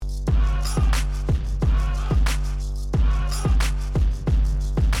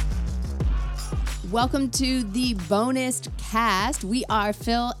Welcome to the Bonuscast. We are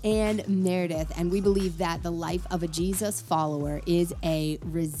Phil and Meredith, and we believe that the life of a Jesus follower is a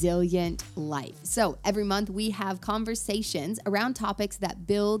resilient life. So every month we have conversations around topics that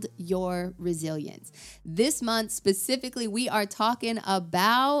build your resilience. This month specifically, we are talking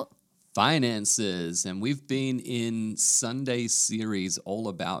about finances, and we've been in Sunday series all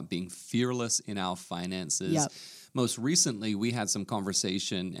about being fearless in our finances. Yep. Most recently, we had some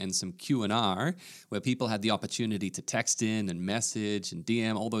conversation and some Q&R where people had the opportunity to text in and message and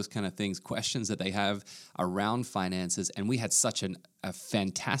DM, all those kind of things, questions that they have around finances. And we had such a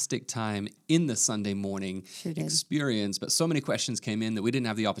fantastic time in the Sunday morning experience, but so many questions came in that we didn't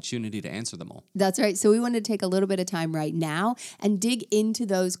have the opportunity to answer them all. That's right. So we wanted to take a little bit of time right now and dig into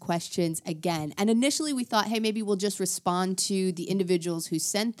those questions again. And initially we thought, hey, maybe we'll just respond to the individuals who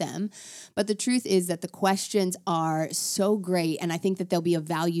sent them. But the truth is that the questions are so great, and I think that they'll be of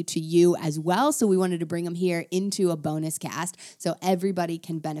value to you as well. So we wanted to bring them here into a bonus cast so everybody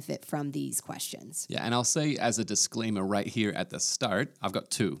can benefit from these questions. Yeah, and I'll say as a disclaimer right here at the start, I've got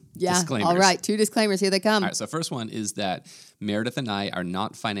two disclaimers. All right, two disclaimers. Here they come. All right, so first one is that Meredith and I are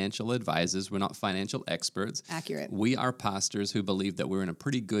not financial advisors. We're not financial experts. Accurate. We are pastors who believe that we're in a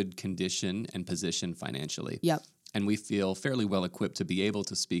pretty good condition and position financially. Yep. And we feel fairly well equipped to be able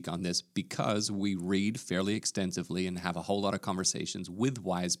to speak on this because we read fairly extensively and have a whole lot of conversations with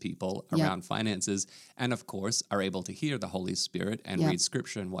wise people around finances, and of course are able to hear the Holy Spirit and read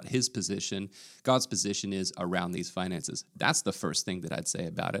scripture and what his position, God's position is around these finances. That's the first thing that I'd say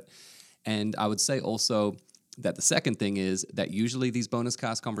about it. And I would say also that the second thing is that usually these bonus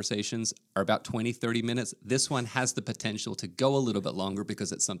cast conversations are about 20, 30 minutes. This one has the potential to go a little bit longer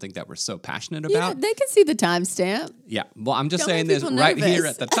because it's something that we're so passionate about. Yeah, they can see the timestamp. Yeah, well, I'm just saying this right here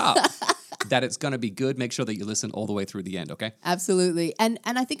at the top that it's going to be good. Make sure that you listen all the way through the end, okay? Absolutely. And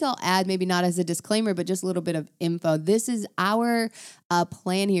I think I'll add, maybe not as a disclaimer, but just a little bit of info. This is our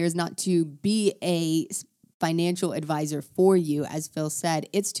plan here is not to be a financial advisor for you, as Phil said.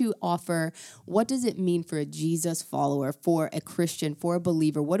 It's to offer, what does it mean for a Jesus follower, for a Christian, for a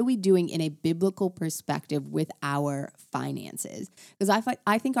believer? What are we doing in a biblical perspective with our finances? Because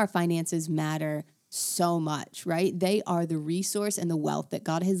I think our finances matter so much, right? They are the resource and the wealth that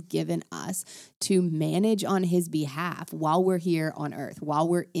God has given us to manage on his behalf while we're here on earth, while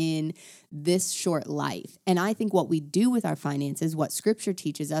we're in this short life. And I think what we do with our finances, what scripture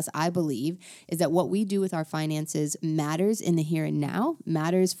teaches us, I believe, is that what we do with our finances matters in the here and now,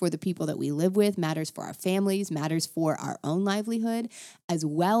 matters for the people that we live with, matters for our families, matters for our own livelihood, as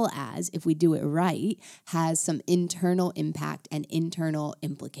well as, if we do it right, has some internal impact and internal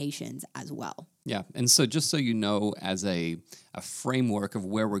implications as well. Yeah, and so just so you know, as a framework of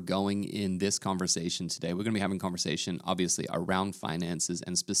where we're going in this conversation today, we're going to be having conversation, obviously, around finances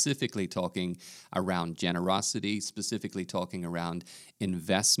and specifically talking around generosity, specifically talking around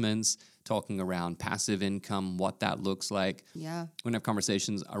investments, talking around passive income, what that looks like. Yeah. We're going to have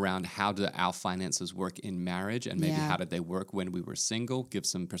conversations around how do our finances work in marriage and maybe how did they work when we were single, give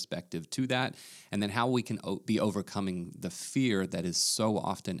some perspective to that, and then how we can be overcoming the fear that is so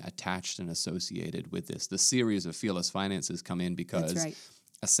often attached and associated with this. The series of Fearless Finances come in because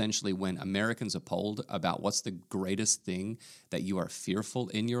essentially when Americans are polled about what's the greatest thing that you are fearful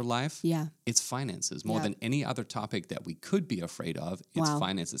in your life, it's finances. More than any other topic that we could be afraid of, it's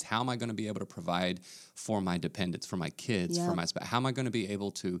finances. How am I going to be able to provide for my dependents, for my kids, for my spouse? How am I going to be able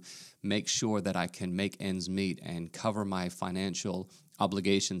to make sure that I can make ends meet and cover my financial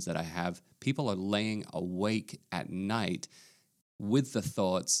obligations that I have? People are laying awake at night with the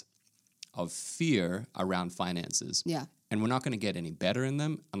thoughts of fear around finances. Yeah. And we're not going to get any better in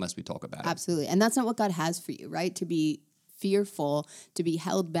them unless we talk about it. Absolutely. And that's not what God has for you, right? To be fearful, to be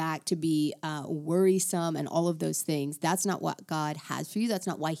held back, to be worrisome, and all of those things. That's not what God has for you. That's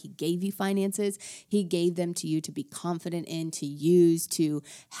not why he gave you finances. He gave them to you to be confident in, to use, to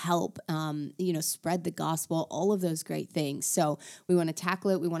help, spread the gospel, all of those great things. So we want to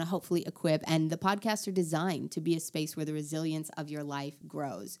tackle it. We want to hopefully equip. And the podcasts are designed to be a space where the resilience of your life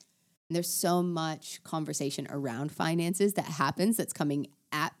grows. And there's so much conversation around finances that happens that's coming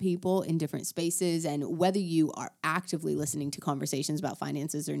at people in different spaces. And whether you are actively listening to conversations about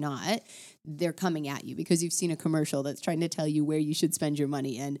finances or not, they're coming at you because you've seen a commercial that's trying to tell you where you should spend your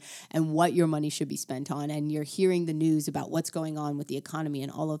money and what your money should be spent on. And you're hearing the news about what's going on with the economy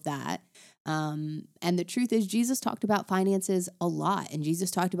and all of that. And the truth is, Jesus talked about finances a lot, and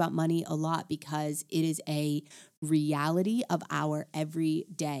Jesus talked about money a lot because it is a reality of our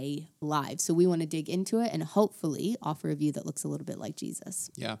everyday lives. So we want to dig into it and hopefully offer a view that looks a little bit like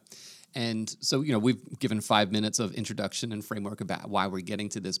Jesus. Yeah. And so, we've given 5 minutes of introduction and framework about why we're getting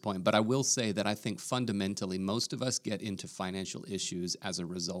to this point. But I will say that I think fundamentally, most of us get into financial issues as a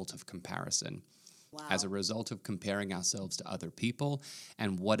result of comparison. Wow. As a result of comparing ourselves to other people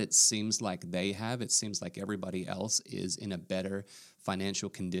and what it seems like they have. It seems like everybody else is in a better financial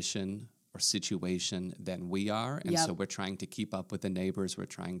condition or situation than we are. And so we're trying to keep up with the neighbors. We're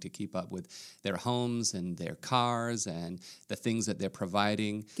trying to keep up with their homes and their cars and the things that they're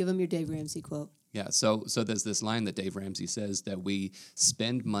providing. Give them your Dave Ramsey quote. Yeah, so there's this line that Dave Ramsey says that we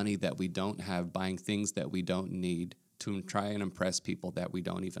spend money that we don't have buying things that we don't need to try and impress people that we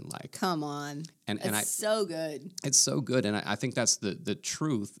don't even like. Come on. It's so good. It's so good. And I think that's the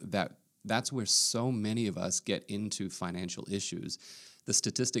truth, that's where so many of us get into financial issues. The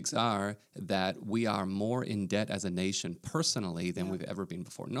statistics are that we are more in debt as a nation personally than we've ever been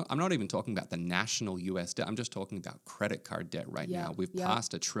before. No, I'm not even talking about the national U.S. debt. I'm just talking about credit card debt right now. We've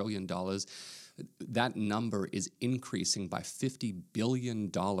passed $1 trillion. That number is increasing by $50 billion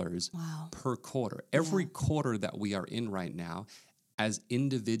per quarter. Every quarter that we are in right now, as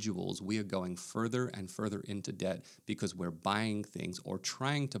individuals, we are going further and further into debt because we're buying things or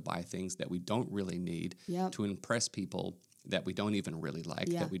trying to buy things that we don't really need to impress people that we don't even really like,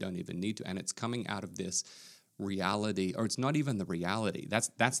 that we don't even need to. And it's coming out of this reality, or it's not even the reality.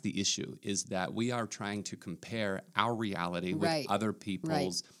 That's the issue, is that we are trying to compare our reality with other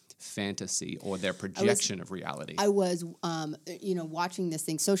people's fantasy or their projection of reality. I was, watching this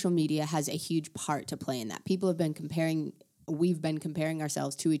thing. Social media has a huge part to play in that. People have been comparing. We've been comparing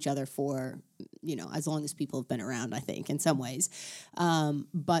ourselves to each other for, as long as people have been around, I think, in some ways.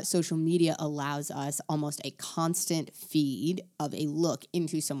 But social media allows us almost a constant feed of a look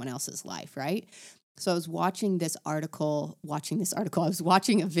into someone else's life, right? So I was watching this article, I was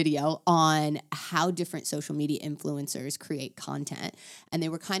watching a video on how different social media influencers create content. And they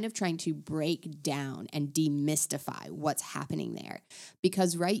were kind of trying to break down and demystify what's happening there.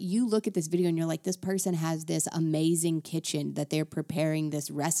 Because, you look at this video and you're like, this person has this amazing kitchen that they're preparing this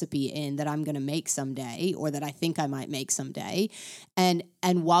recipe in that I'm going to make someday, or that I think I might make someday. And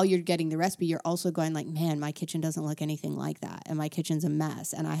while you're getting the recipe, you're also going like, man, my kitchen doesn't look anything like that. And my kitchen's a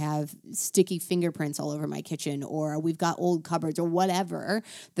mess. And I have sticky fingerprints all over my kitchen, or we've got old cupboards, or whatever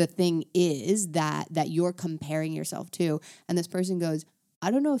the thing is that you're comparing yourself to. And this person goes, I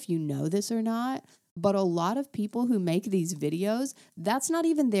don't know if you know this or not, but a lot of people who make these videos, that's not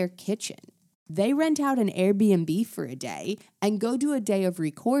even their kitchen. They rent out an Airbnb for a day and go do a day of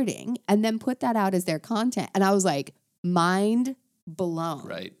recording and then put that out as their content. And I was like, mind blown.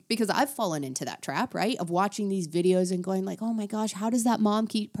 Right. Because I've fallen into that trap, of watching these videos and going like, oh my gosh, how does that mom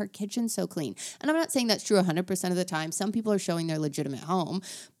keep her kitchen so clean? And I'm not saying that's true 100% of the time. Some people are showing their legitimate home,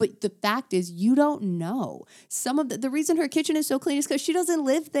 but the fact is you don't know. Some of the reason her kitchen is so clean is because she doesn't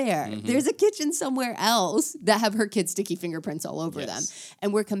live there. Mm-hmm. There's a kitchen somewhere else that have her kids' sticky fingerprints all over them.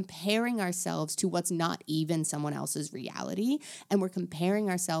 And we're comparing ourselves to what's not even someone else's reality. And we're comparing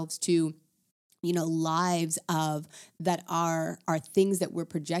ourselves to lives that are things that we're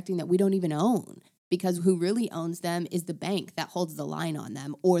projecting that we don't even own. Because who really owns them is the bank that holds the line on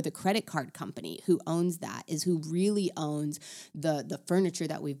them, or the credit card company who owns that is who really owns the furniture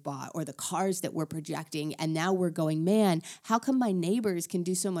that we've bought or the cars that we're projecting. And now we're going, man, how come my neighbors can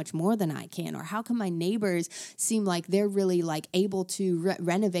do so much more than I can? Or how come my neighbors seem like they're really able to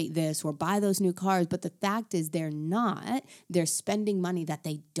renovate this or buy those new cars? But the fact is they're not. They're spending money that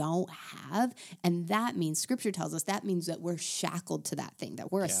they don't have. And that means, Scripture tells us, that means that we're shackled to that thing, that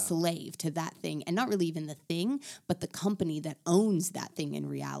we're a slave to that thing. And not really even the thing, but the company that owns that thing in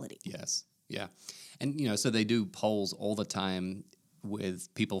reality. Yes. Yeah. And, so they do polls all the time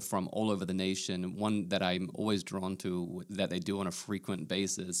with people from all over the nation. One that I'm always drawn to that they do on a frequent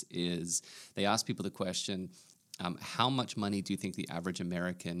basis is they ask people the question, how much money do you think the average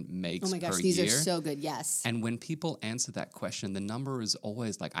American makes per year? Oh my gosh, these are so good, yes. And when people answer that question, the number is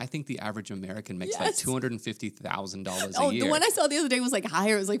always like, I think the average American makes like $250,000 a year. Oh, the one I saw the other day was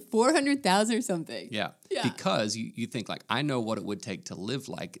higher. It was like $400,000 or something. Yeah. Because you think I know what it would take to live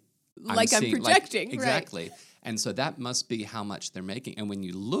like I'm projecting. Exactly. Right. And so that must be how much they're making. And when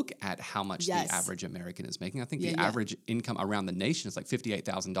you look at how much the average American is making, I think the average income around the nation is like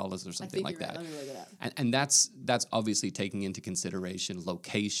 $58,000 or something like that. Let me look it up. And that's obviously taking into consideration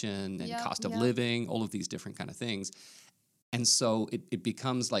location and cost of living, all of these different kind of things. And so it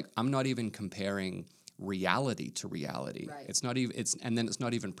becomes like I'm not even comparing reality to reality. Right. It's not even it's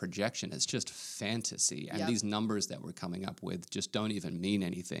not even projection, it's just fantasy. And these numbers that we're coming up with just don't even mean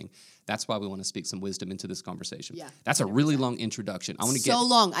anything. That's why we want to speak some wisdom into this conversation. Yeah, that's 100%. A really long introduction. I want to get so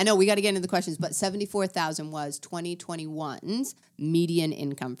long. I know we got to get into the questions, but 74,000 was 2021's median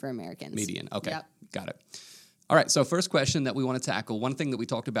income for Americans. Median. Okay. Yep. Got it. All right, so first question that we want to tackle, one thing that we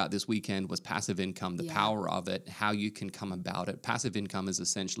talked about this weekend was passive income, the power of it, how you can come about it. Passive income is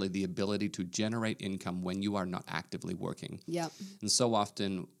essentially the ability to generate income when you are not actively working. Yep. And so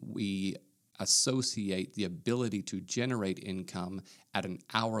often we associate the ability to generate income at an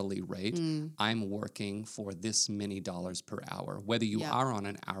hourly rate. I'm working for this many dollars per hour. Whether you are on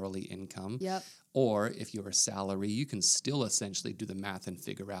an hourly income or if you're a salary, you can still essentially do the math and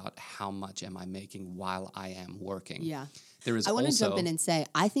figure out how much am I making while I am working. Yeah. I want to jump in and say,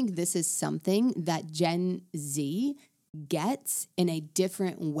 I think this is something that Gen Z gets in a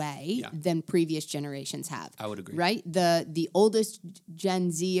different way than previous generations have. I would agree. Right? The oldest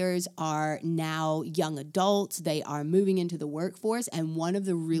Gen Zers are now young adults. They are moving into the workforce. And one of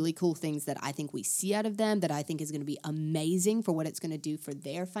the really cool things that I think we see out of them that I think is going to be amazing for what it's going to do for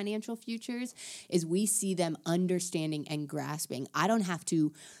their financial futures is we see them understanding and grasping. I don't have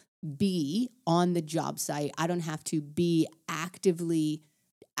to be on the job site. I don't have to be actively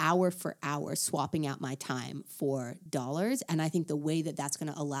hour for hour swapping out my time for dollars. And I think the way that that's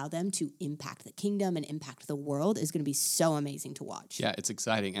going to allow them to impact the kingdom and impact the world is going to be so amazing to watch. Yeah, it's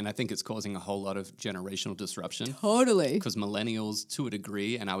exciting. And I think it's causing a whole lot of generational disruption. Totally. Because millennials, to a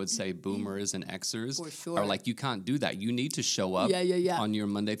degree, and I would say boomers and Xers are like, you can't do that. You need to show up on your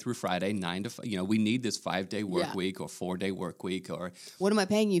Monday through Friday, 9 to 5. We need this 5-day work week or 4-day work week. Or what am I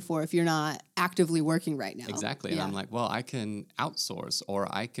paying you for if you're not actively working right now? Exactly. And I'm like, well, I can outsource, or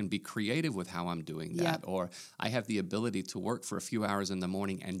I can be creative with how I'm doing that, or I have the ability to work for a few hours in the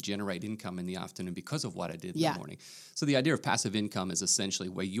morning and generate income in the afternoon because of what I did in the morning. So the idea of passive income is essentially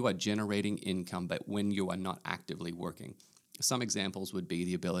where you are generating income, but when you are not actively working. Some examples would be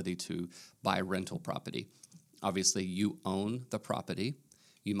the ability to buy rental property. Obviously, you own the property.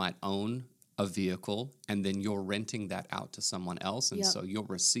 You might own a vehicle, and then you're renting that out to someone else, and so you're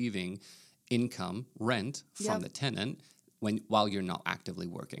receiving income, rent from the tenant while you're not actively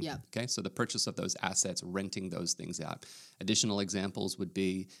working. Okay, so the purchase of those assets, renting those things out. Additional examples would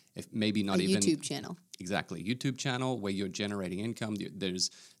be if maybe not even YouTube channel. Exactly, YouTube channel where you're generating income. There's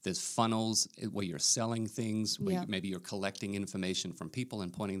funnels where you're selling things. Where maybe you're collecting information from people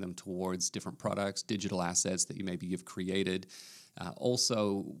and pointing them towards different products, digital assets that you've created.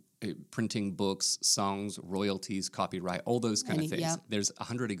 Also, printing books, songs, royalties, copyright, all those kind of things. There's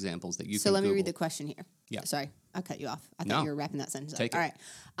 100 examples that you can So let me Google. read the question here. Yeah. Sorry, I cut you off. I thought you were wrapping that sentence up. Take it. All right.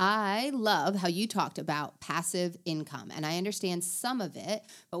 I love how you talked about passive income, and I understand some of it,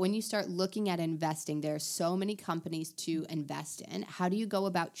 but when you start looking at investing, there are so many companies to invest in. How do you go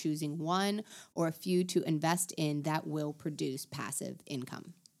about choosing one or a few to invest in that will produce passive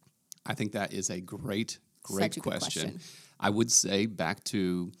income? I think that is a great Such a good question. I would say, back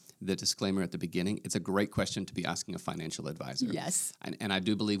to the disclaimer at the beginning, it's a great question to be asking a financial advisor. Yes. And I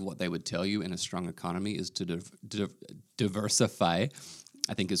do believe what they would tell you in a strong economy is to diversify,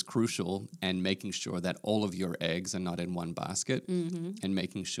 I think, is crucial, and making sure that all of your eggs are not in one basket, and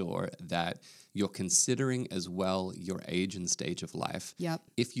making sure that you're considering as well your age and stage of life. Yep.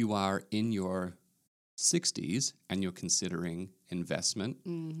 If you are in your 60s and you're considering investment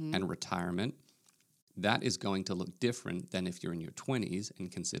and retirement, that is going to look different than if you're in your 20s and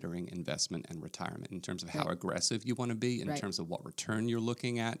considering investment and retirement in terms of how aggressive you want to be, in terms of what return you're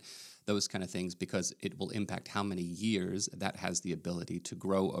looking at, those kind of things, because it will impact how many years that has the ability to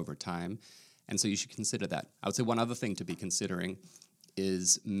grow over time. And so you should consider that. I would say one other thing to be considering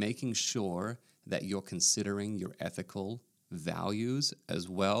is making sure that you're considering your ethical values as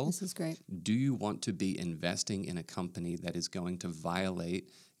well. This is great. Do you want to be investing in a company that is going to violate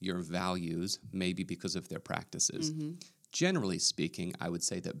your values, maybe because of their practices? Generally speaking, I would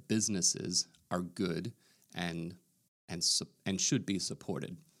say that businesses are good and should be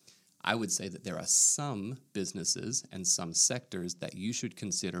supported. I would say that there are some businesses and some sectors that you should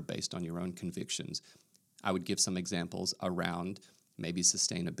consider based on your own convictions. I would give some examples around maybe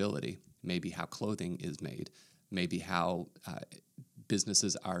sustainability, maybe how clothing is made, maybe how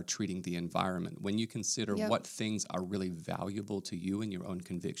businesses are treating the environment. When you consider what things are really valuable to you and your own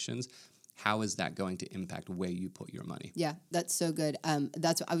convictions, how is that going to impact where you put your money? Yeah, that's so good.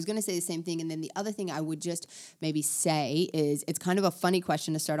 That's I was going to say the same thing. And then the other thing I would just maybe say is it's kind of a funny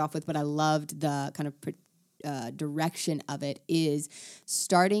question to start off with, but I loved the kind of direction of it, is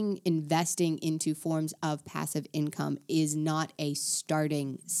starting investing into forms of passive income is not a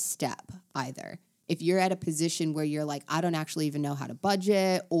starting step either. if you're at a position where you're like, I don't actually even know how to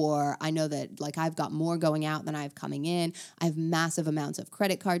budget, or I know that like I've got more going out than I have coming in, I have massive amounts of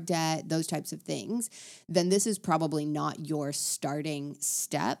credit card debt, those types of things, then this is probably not your starting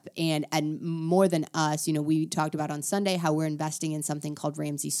step. And more than us, we talked about on Sunday how we're investing in something called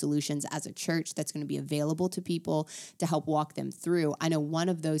Ramsey Solutions as a church that's going to be available to people to help walk them through. I know one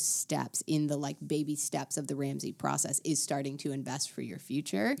of those steps in the like baby steps of the Ramsey process is starting to invest for your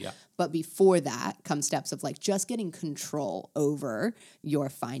future. Yeah. But before that come steps of like just getting control over your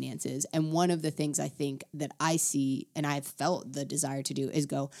finances. And one of the things I think that I see and I've felt the desire to do is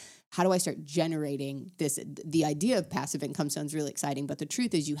go, how do I start generating this? The idea of passive income sounds really exciting, but the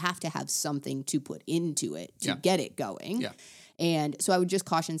truth is you have to have something to put into it to get it going. Yeah. And so I would just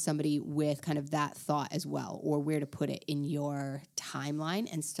caution somebody with kind of that thought as well, or where to put it in your timeline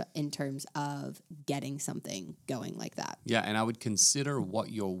and in terms of getting something going like that. Yeah, and I would consider what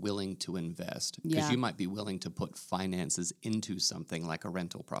you're willing to invest, because you might be willing to put finances into something like a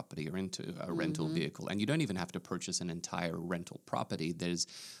rental property or into a rental vehicle. And you don't even have to purchase an entire rental property. There's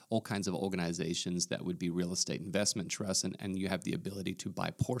all kinds of organizations that would be real estate investment trusts, and you have the ability to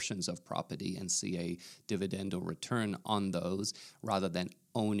buy portions of property and see a dividend or return on those, rather than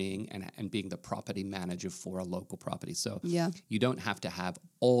owning and being the property manager for a local property. So you don't have to have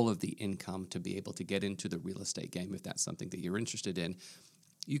all of the income to be able to get into the real estate game if that's something that you're interested in.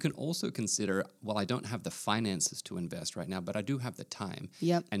 You can also consider, well, I don't have the finances to invest right now, but I do have the time.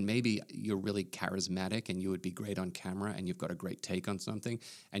 Yep. And maybe you're really charismatic and you would be great on camera and you've got a great take on something,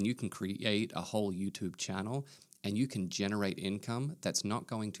 and you can create a whole YouTube channel and you can generate income that's not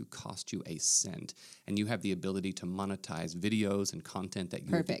going to cost you a cent. And you have the ability to monetize videos and content that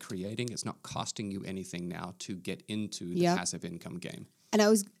you will be creating. It's not costing you anything now to get into the passive income game. And I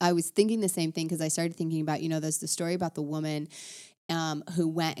was thinking the same thing, because I started thinking about, there's the story about the woman who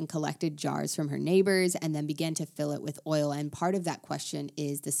went and collected jars from her neighbors and then began to fill it with oil. And part of that question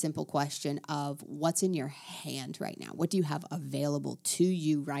is the simple question of what's in your hand right now? What do you have available to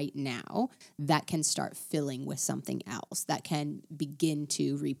you right now that can start filling with something else, that can begin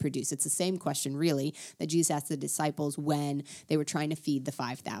to reproduce? It's the same question, really, that Jesus asked the disciples when they were trying to feed the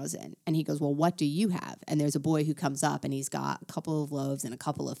 5,000. And he goes, well, what do you have? And there's a boy who comes up and he's got a couple of loaves and a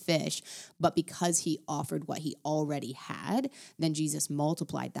couple of fish. But because he offered what he already had, then Jesus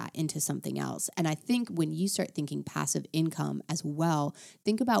multiplied that into something else. And I think when you start thinking passive income as well,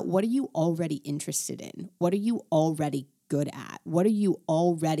 think about, what are you already interested in? What are you already good at? What are you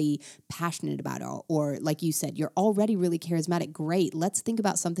already passionate about? Or like you said, you're already really charismatic. Great. Let's think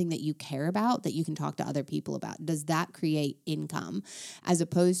about something that you care about that you can talk to other people about. Does that create income? As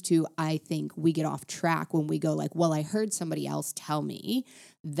opposed to, I think we get off track when we go like, well, I heard somebody else tell me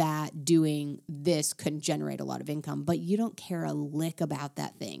that doing this can generate a lot of income, but you don't care a lick about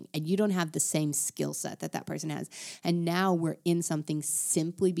that thing and you don't have the same skill set that that person has. And now we're in something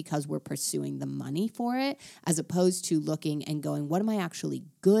simply because we're pursuing the money for it, as opposed to looking and going, what am I actually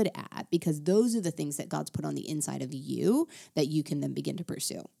good at? Because those are the things that God's put on the inside of you that you can then begin to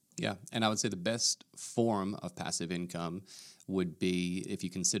pursue. Yeah, and I would say the best form of passive income would be, if you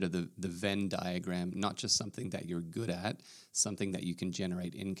consider the Venn diagram, not just something that you're good at, something that you can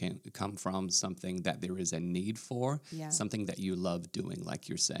generate income from, something that there is a need for, something that you love doing, like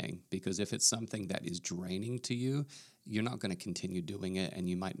you're saying. Because if it's something that is draining to you, you're not going to continue doing it, and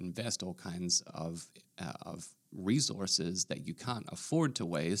you might invest all kinds of resources that you can't afford to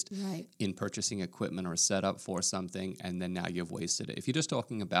waste in purchasing equipment or setup for something, and then now you've wasted it. If you're just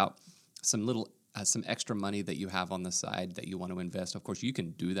talking about some extra money that you have on the side that you want to invest, of course, you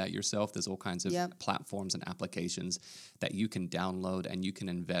can do that yourself. There's all kinds of platforms and applications that you can download, and you can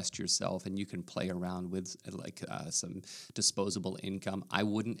invest yourself, and you can play around with some disposable income. I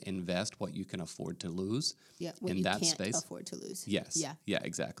wouldn't invest what you can afford to lose what in you that can't space. afford to lose. Yes. Yeah,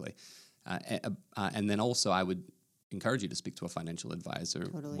 exactly. And then also I would encourage you to speak to a financial advisor.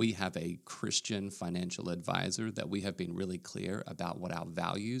 Totally. We have a Christian financial advisor that we have been really clear about what our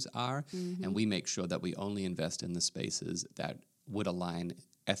values are, and we make sure that we only invest in the spaces that would align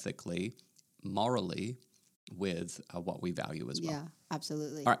ethically, morally, with what we value as well. Yeah,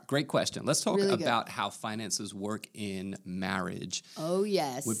 absolutely. All right, great question. Let's talk about how finances work in marriage. Oh,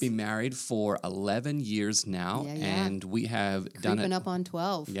 yes. We've been married for 11 years now, and we have done it. Creeping up on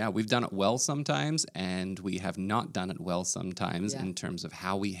 12. Yeah, we've done it well sometimes, and we have not done it well sometimes in terms of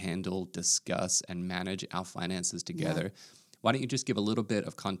how we handle, discuss, and manage our finances together. Why don't you just give a little bit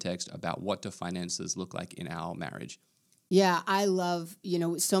of context about what do finances look like in our marriage? Yeah, I love,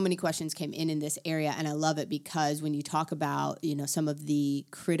 so many questions came in this area, and I love it because when you talk about, some of the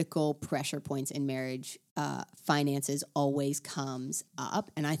critical pressure points in marriage, finances always comes up.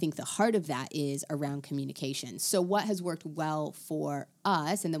 And I think the heart of that is around communication. So what has worked well for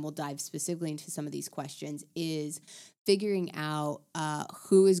us, and then we'll dive specifically into some of these questions, is figuring out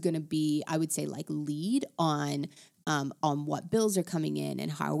who is going to be, I would say, like lead on what bills are coming in and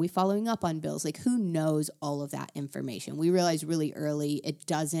how are we following up on bills. Like, who knows all of that information? We realized really early it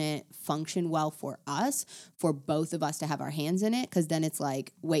doesn't function well for us, for both of us to have our hands in it, because then it's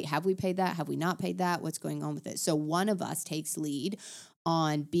like, wait, have we paid that? Have we not paid that? What's going on with it? So one of us takes lead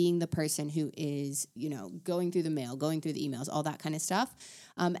on being the person who is, going through the mail, going through the emails, all that kind of stuff.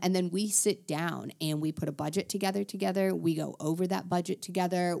 And then we sit down and we put a budget together. We go over that budget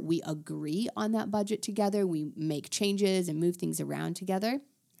together. We agree on that budget together. We make changes and move things around together.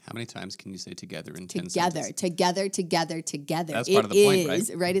 How many times can you say together in 10 sentences? Together. That's part of the point,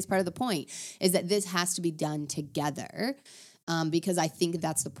 right? Right, it's part of the point, is that this has to be done together. Because I think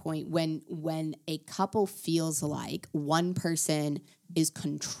that's the point. When a couple feels like one person is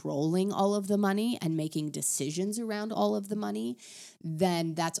controlling all of the money and making decisions around all of the money,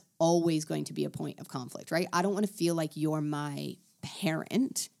 then that's always going to be a point of conflict, right? I don't want to feel like you're my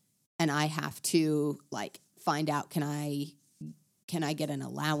parent and I have to find out, can I get an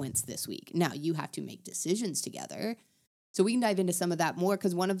allowance this week? Now you have to make decisions together. So we can dive into some of that more,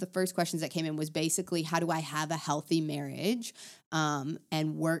 because one of the first questions that came in was basically, how do I have a healthy marriage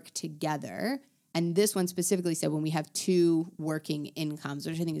and work together? And this one specifically said when we have two working incomes,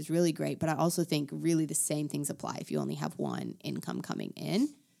 which I think is really great. But I also think really the same things apply if you only have one income coming in.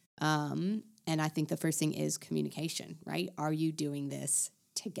 And I think the first thing is communication, right? Are you doing this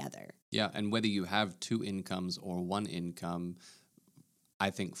together? Yeah, and whether you have two incomes or one income, I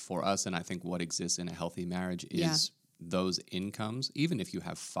think for us, and I think what exists in a healthy marriage is those incomes, even if you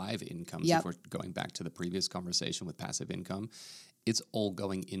have 5 incomes, if we're going back to the previous conversation with passive income, it's all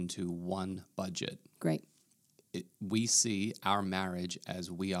going into one budget. Great. We see our marriage as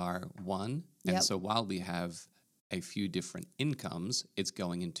we are one. And so while we have a few different incomes, it's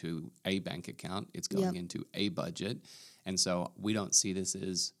going into a bank account, it's going into a budget. And so we don't see this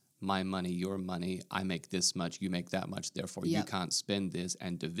as my money, your money, I make this much, you make that much, therefore you can't spend this,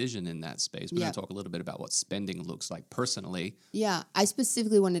 and division in that space. We're going to talk a little bit about what spending looks like personally. Yeah, I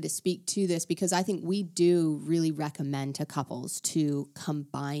specifically wanted to speak to this because I think we do really recommend to couples to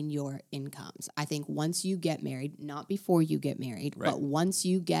combine your incomes. I think once you get married, not before you get married, but once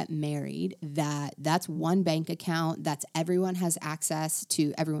you get married, that's one bank account, that's everyone has access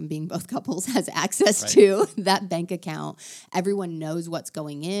to, everyone being both couples has access to that bank account. Everyone knows what's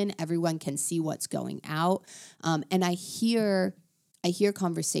going in. Everyone can see what's going out. And I hear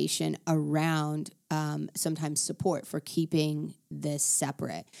conversation around sometimes support for keeping this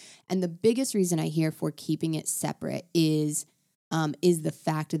separate. And the biggest reason I hear for keeping it separate is the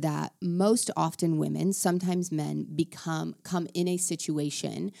fact that most often women, sometimes men, come in a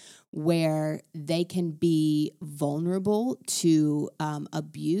situation where they can be vulnerable to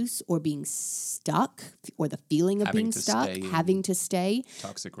abuse or being stuck, or the feeling of being stuck, having to stay.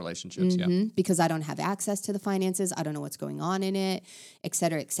 Toxic relationships, because I don't have access to the finances, I don't know what's going on in it, et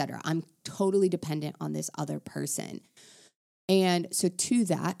cetera, et cetera. I'm totally dependent on this other person. And so to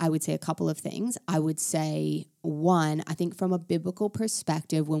that, I would say a couple of things. I would say, one, I think from a biblical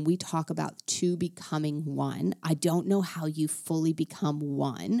perspective, when we talk about two becoming one, I don't know how you fully become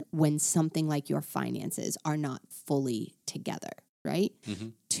one when something like your finances are not fully together, right? Mm-hmm.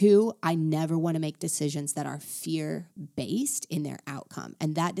 Two, I never want to make decisions that are fear-based in their outcome.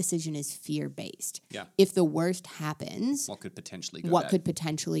 And that decision is fear-based. Yeah. If the worst happens, what could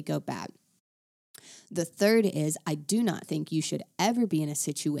potentially go bad? The third is, I do not think you should ever be in a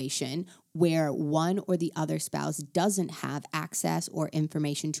situation where one or the other spouse doesn't have access or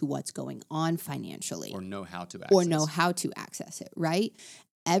information to what's going on financially. Or know how to access it, right?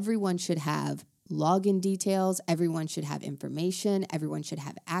 Everyone should have login details. Everyone should have information. Everyone should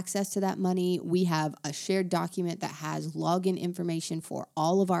have access to that money. We have a shared document that has login information for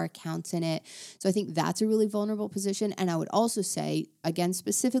all of our accounts in it. So I think that's a really vulnerable position. And I would also say, again,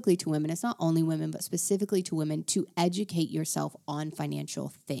 specifically to women, it's not only women, but specifically to women, to educate yourself on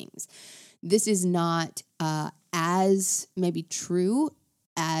financial things. This is not as maybe true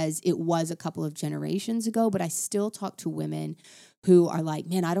as it was a couple of generations ago, but I still talk to women who are like,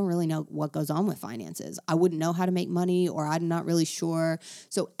 man, I don't really know what goes on with finances. I wouldn't know how to make money, or I'm not really sure.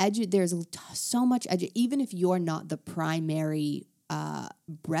 So there's so much even if you're not the primary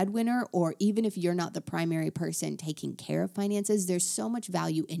breadwinner, or even if you're not the primary person taking care of finances, there's so much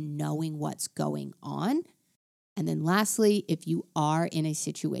value in knowing what's going on. And then lastly, if you are in a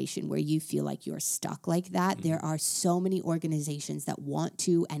situation where you feel like you're stuck like that, there are so many organizations that want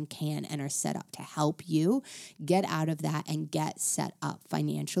to and can and are set up to help you get out of that and get set up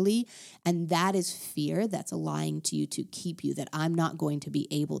financially. And that is fear that's lying to you to keep you, that I'm not going to be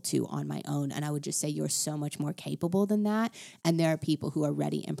able to on my own. And I would just say you're so much more capable than that. And there are people who are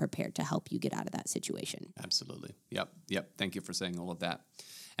ready and prepared to help you get out of that situation. Absolutely. Yep. Thank you for saying all of that.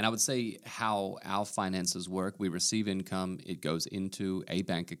 And I would say how our finances work. We receive income. It goes into a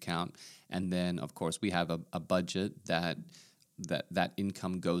bank account. And then, of course, we have a budget that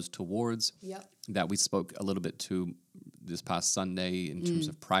income goes towards. Yep. That we spoke a little bit to this past Sunday in terms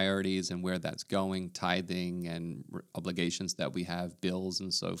of priorities and where that's going, tithing and obligations that we have, bills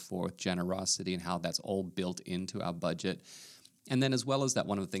and so forth, generosity, and how that's all built into our budget. And then as well as that,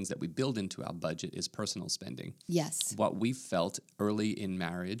 one of the things that we build into our budget is personal spending. Yes. What we felt early in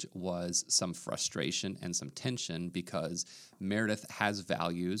marriage was some frustration and some tension because Meredith has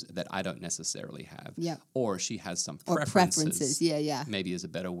values that I don't necessarily have. Yeah. Or she has some preferences. Yeah. Maybe is a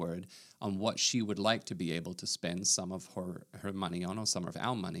better word, on what she would like to be able to spend some of her money on or some of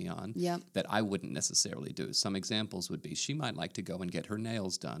our money on that I wouldn't necessarily do. Some examples would be she might like to go and get her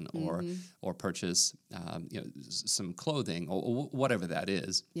nails done or purchase some clothing or whatever that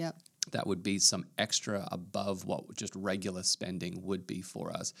is. Yep. That would be some extra above what just regular spending would be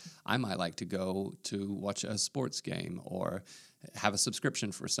for us. I might like to go to watch a sports game or have a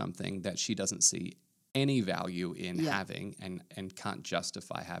subscription for something that she doesn't see any value in having and can't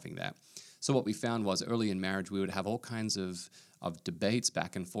justify having that. So what we found was early in marriage, we would have all kinds of debates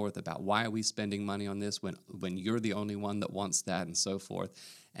back and forth about why are we spending money on this when you're the only one that wants that and so forth.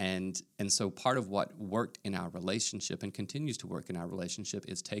 And so part of what worked in our relationship and continues to work in our relationship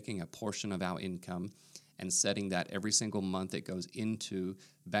is taking a portion of our income and setting that every single month it goes into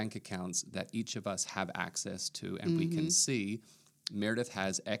bank accounts that each of us have access to, and we can see Meredith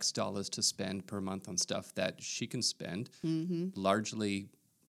has X dollars to spend per month on stuff that she can spend, largely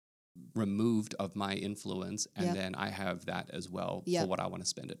removed of my influence, and then I have that as well for what I want to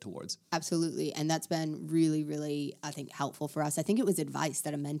spend it towards. Absolutely. And that's been really, really, I think, helpful for us. I think it was advice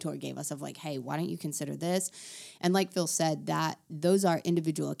that a mentor gave us of like, hey, why don't you consider this? And like Phil said, that those are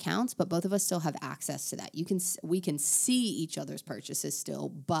individual accounts, but both of us still have access to that. We can see each other's purchases still,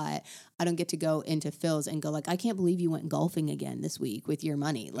 but I don't get to go into Phil's and go like, I can't believe you went golfing again this week with your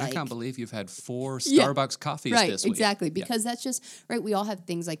money. Like, I can't believe you've had 4 Starbucks coffees this week. Exactly. Because that's just, right, we all have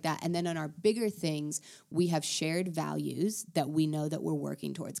things like that. And then on our bigger things, we have shared values that we know that we're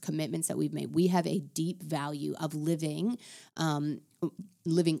working towards, commitments that we've made. We have a deep value of living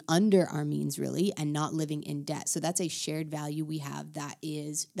under our means, really, and not living in debt. So that's a shared value we have that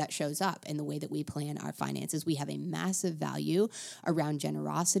shows up in the way that we plan our finances. We have a massive value around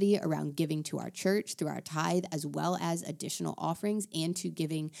generosity, around giving to our church through our tithe, as well as additional offerings, and to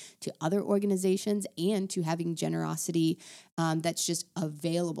giving to other organizations, and to having generosity that's just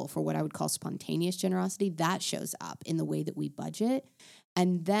available for what I would call spontaneous generosity. That shows up in the way that we budget.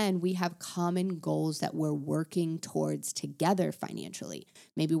 And then we have common goals that we're working towards together financially.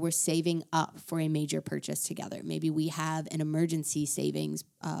 Maybe we're saving up for a major purchase together. Maybe we have an emergency savings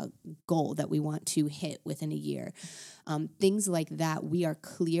goal that we want to hit within a year. Things like that. We are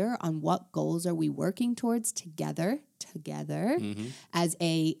clear on what goals are we working towards together as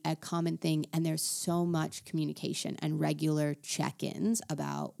a common thing. And there's so much communication and regular check-ins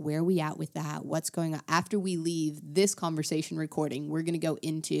about where we at with that, what's going on. After we leave this conversation recording, we're going to go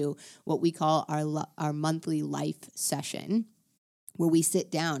into what we call our monthly life session, where we sit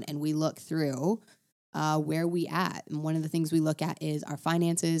down and we look through where we at. And one of the things we look at is our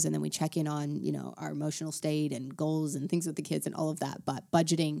finances, and then we check in on, our emotional state and goals and things with the kids and all of that. But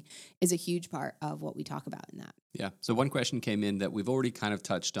budgeting is a huge part of what we talk about in that. Yeah. So one question came in that we've already kind of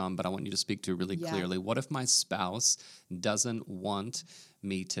touched on, but I want you to speak to really clearly. What if my spouse doesn't want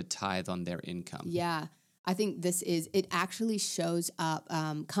me to tithe on their income? Yeah. I think it actually shows up,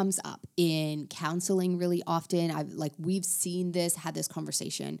 comes up in counseling really often. We've seen this, had this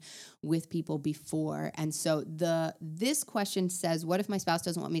conversation with people before. And so this question says, what if my spouse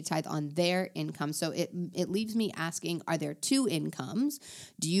doesn't want me to tithe on their income? So it leaves me asking, are there 2 incomes?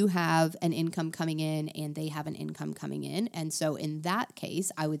 Do you have an income coming in and they have an income coming in? And so in that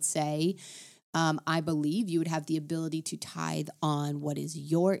case, I would say, I believe you would have the ability to tithe on what is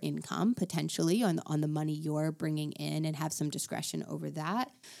your income, potentially on the money you're bringing in, and have some discretion over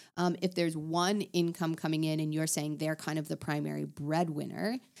that. If there's one income coming in and you're saying they're kind of the primary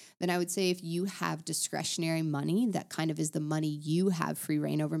breadwinner, then I would say if you have discretionary money that kind of is the money you have free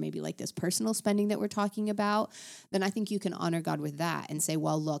reign over, maybe like this personal spending that we're talking about, then I think you can honor God with that and say,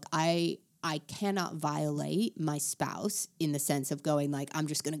 well, look, I cannot violate my spouse in the sense of going like, I'm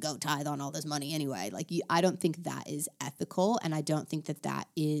just going to go tithe on all this money anyway. Like, I don't think that is ethical. And I don't think that that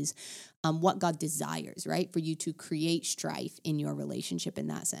is what God desires, right? For you to create strife in your relationship in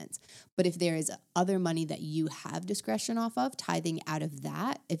that sense. But if there is other money that you have discretion off of, tithing out of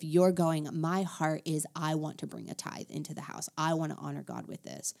that, if you're going, my heart is, I want to bring a tithe into the house. I want to honor God with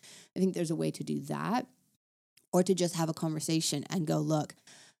this. I think there's a way to do that, or to just have a conversation and go, look,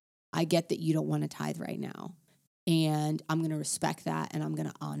 I get that you don't want to tithe right now, and I'm going to respect that and I'm going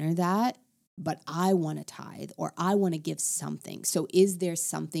to honor that, but I want to tithe, or I want to give something. So is there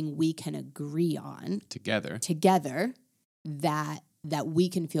something we can agree on together that we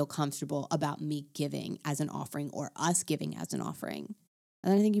can feel comfortable about me giving as an offering, or us giving as an offering?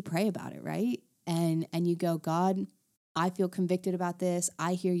 And then I think you pray about it, right? And you go, God, I feel convicted about this.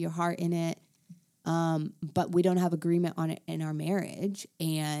 I hear your heart in it. But we don't have agreement on it in our marriage,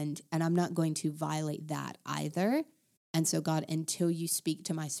 and I'm not going to violate that either. And so, God, until you speak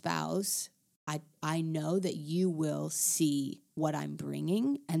to my spouse, I know that you will see what I'm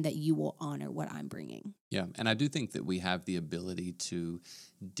bringing and that you will honor what I'm bringing. Yeah, and I do think that we have the ability to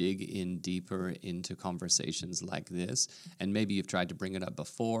dig in deeper into conversations like this. And maybe you've tried to bring it up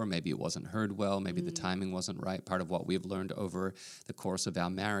before, maybe it wasn't heard well, maybe the timing wasn't right. Part of what we've learned over the course of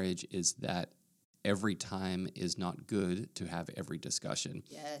our marriage is that every time is not good to have every discussion.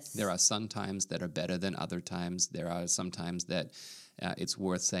 Yes. There are some times that are better than other times. There are some times that it's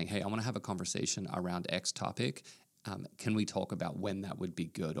worth saying, hey, I want to have a conversation around X topic. Can we talk about when that would be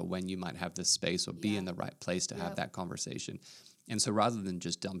good, or when you might have the space or be in the right place to have that conversation? And so rather than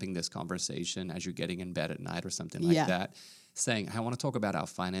just dumping this conversation as you're getting in bed at night or something like that, saying, I want to talk about our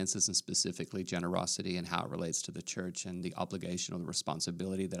finances and specifically generosity and how it relates to the church and the obligation or the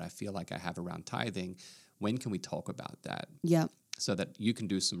responsibility that I feel like I have around tithing. When can we talk about that? Yeah. So that you can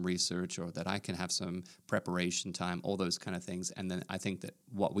do some research, or that I can have some preparation time, all those kind of things. And then I think that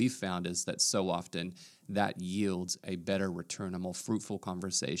what we've found is that so often that yields a better return, a more fruitful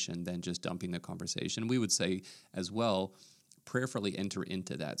conversation than just dumping the conversation. We would say as well, prayerfully enter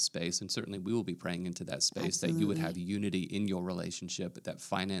into that space, and certainly we will be praying into that space, that you would have unity in your relationship, that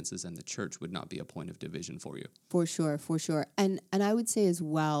finances and the church would not be a point of division for you. For sure. And I would say as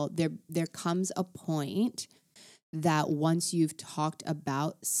well, there comes a point that once you've talked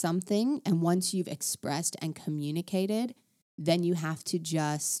about something and once you've expressed and communicated, then you have to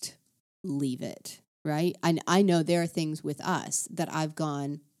just leave it, right? And I know there are things with us that I've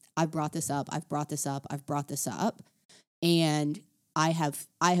brought this up, and I have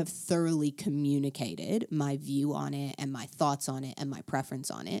thoroughly communicated my view on it and my thoughts on it and my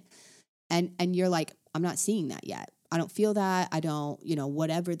preference on it. And you're like, I'm not seeing that yet. I don't feel that. I don't,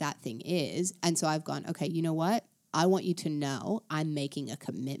 whatever that thing is. And so I've gone, okay, you know what? I want you to know I'm making a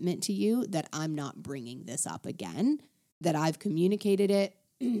commitment to you that I'm not bringing this up again, that I've communicated it.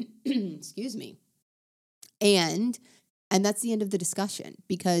 Excuse me. And that's the end of the discussion,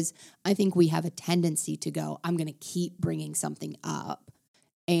 because I think we have a tendency to go, I'm going to keep bringing something up.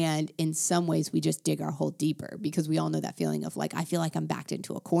 And in some ways, we just dig our hole deeper, because we all know that feeling of like, I feel like I'm backed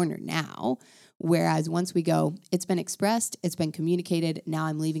into a corner now. Whereas once we go, it's been expressed, it's been communicated, now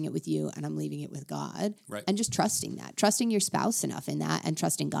I'm leaving it with you and I'm leaving it with God. Right. And just trusting that, trusting your spouse enough in that, and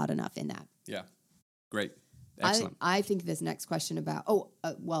trusting God enough in that. Yeah. Great. Excellent. I think this next question about,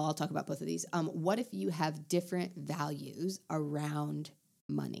 I'll talk about both of these. What if you have different values around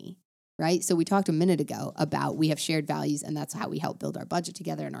money, right? So we talked a minute ago about we have shared values, and that's how we help build our budget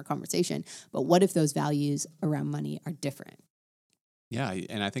together in our conversation. But what if those values around money are different? Yeah,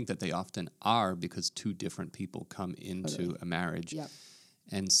 and I think that they often are, because two different people come into a marriage. Yep.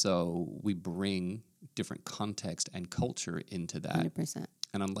 And so we bring different context and culture into that. 100%.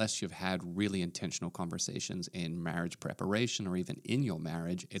 And unless you've had really intentional conversations in marriage preparation or even in your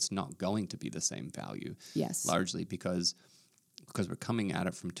marriage, it's not going to be the same value. Yes. Largely because we're coming at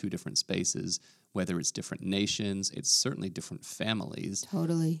it from two different spaces, whether it's different nations, it's certainly different families.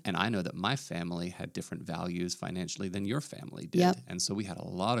 Totally. And I know that my family had different values financially than your family did. Yep. And so we had a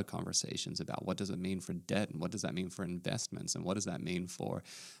lot of conversations about what does it mean for debt, and what does that mean for investments, and what does that mean for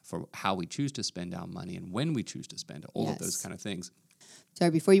how we choose to spend our money and when we choose to spend it, all of those kind of things. Sorry,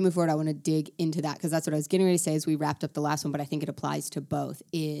 before you move forward, I want to dig into that, because that's what I was getting ready to say as we wrapped up the last one, but I think it applies to both,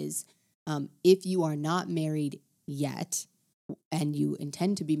 is if you are not married yet, and you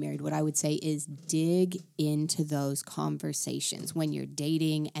intend to be married, what I would say is dig into those conversations when you're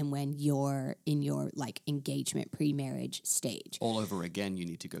dating and when you're in your like engagement pre-marriage stage. All over again, you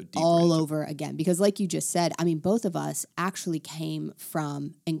need to go deeper. All over again. Because like you just said, I mean, both of us actually came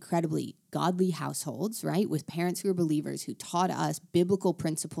from incredibly godly households, right? With parents who were believers who taught us biblical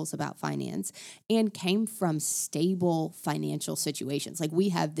principles about finance and came from stable financial situations. Like we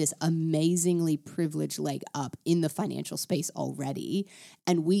have this amazingly privileged leg up in the financial space already.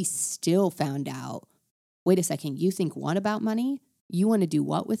 And we still found out, wait a second, you think what about money? You want to do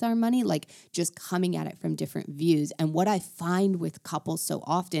what with our money? Like just coming at it from different views. And what I find with couples so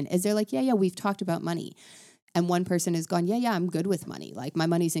often is they're like, yeah, we've talked about money. And one person has gone, yeah, I'm good with money. Like my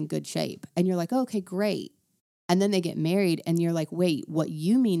money's in good shape. And you're like, oh, okay, great. And then they get married and you're like, wait, what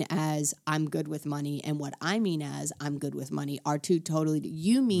you mean as I'm good with money and what I mean as I'm good with money are two totally,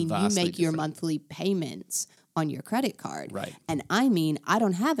 you mean vastly you make your different. monthly payments on your credit card. Right. And I mean, I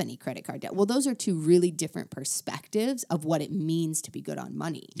don't have any credit card debt. Well, those are two really different perspectives of what it means to be good on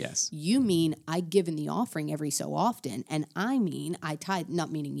money. Yes. You mean I give in the offering every so often, and I mean I tithe,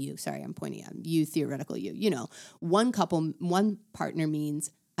 not meaning you. Sorry, I'm pointing at you, theoretical you. You know, one partner means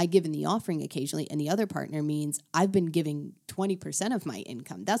I give in the offering occasionally, and the other partner means I've been giving 20% of my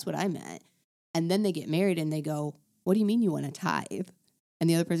income. That's what I meant. And then they get married and they go, what do you mean you want to tithe? And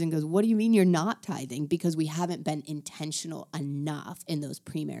the other person goes, what do you mean you're not tithing? Because we haven't been intentional enough in those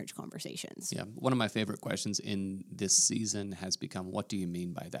pre-marriage conversations. Yeah. One of my favorite questions in this season has become, what do you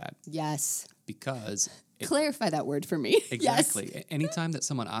mean by that? Yes. Because clarify that word for me. Exactly. Yes. Anytime that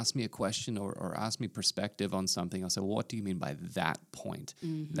someone asks me a question or asks me perspective on something, I'll say, well, what do you mean by that point,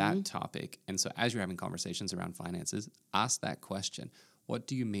 that topic? And so as you're having conversations around finances, ask that question. What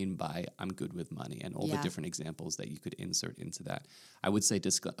do you mean by I'm good with money? And all the different examples that you could insert into that. I would say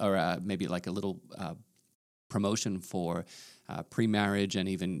maybe like a little promotion for pre-marriage and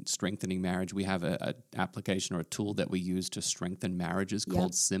even strengthening marriage. We have an application or a tool that we use to strengthen marriages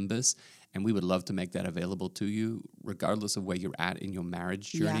called Symbis. And we would love to make that available to you. Regardless of where you're at in your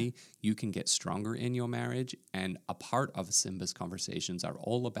marriage journey, you can get stronger in your marriage. And a part of Symbis conversations are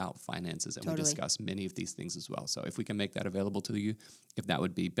all about finances. And we discuss many of these things as well. So if we can make that available to you, if that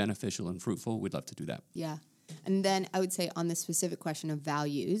would be beneficial and fruitful, we'd love to do that. Yeah. And then I would say on the specific question of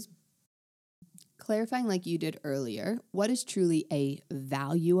values, clarifying like you did earlier, what is truly a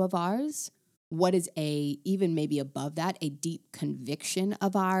value of ours? What is even maybe above that, a deep conviction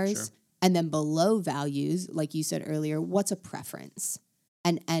of ours? Sure. And then below values, like you said earlier, what's a preference?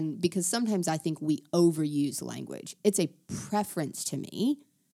 And because sometimes I think we overuse language. It's a preference to me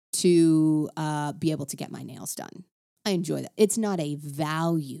to be able to get my nails done. I enjoy that. It's not a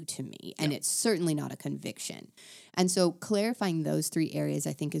value to me, and it's certainly not a conviction. And so clarifying those three areas,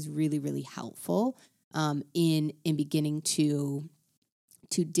 I think, is really, really helpful in beginning to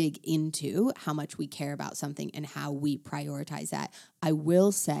dig into how much we care about something and how we prioritize that. I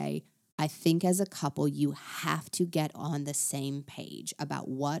will say, I think as a couple, you have to get on the same page about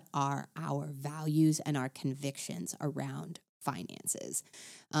what are our values and our convictions around finances.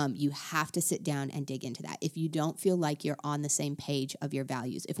 You have to sit down and dig into that. If you don't feel like you're on the same page of your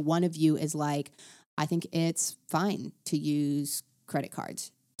values, if one of you is like, I think it's fine to use credit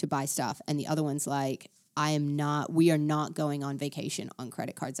cards to buy stuff, and the other one's like, we are not going on vacation on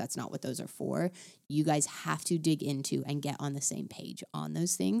credit cards. That's not what those are for. You guys have to dig into and get on the same page on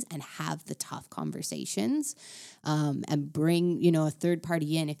those things and have the tough conversations and bring, a third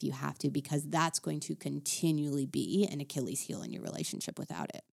party in if you have to, because that's going to continually be an Achilles heel in your relationship without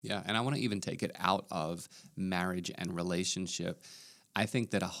it. Yeah. And I want to even take it out of marriage and relationship. I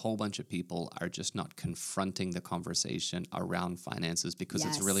think that a whole bunch of people are just not confronting the conversation around finances because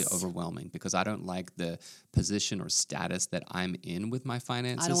it's really overwhelming, because I don't like the position or status that I'm in with my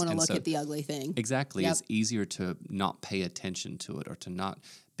finances. I don't want to look at the ugly thing. Exactly. It's easier to not pay attention to it or to not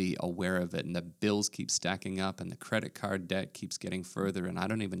be aware of it. And the bills keep stacking up and the credit card debt keeps getting further. And I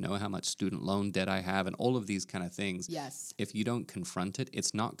don't even know how much student loan debt I have and all of these kind of things. Yes. If you don't confront it,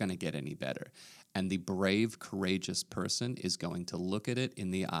 it's not going to get any better. And the brave, courageous person is going to look at it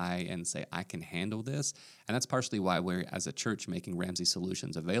in the eye and say, I can handle this. And that's partially why we're, as a church, making Ramsey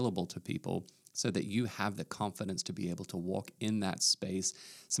Solutions available to people so that you have the confidence to be able to walk in that space,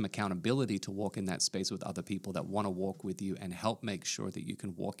 some accountability to walk in that space with other people that want to walk with you and help make sure that you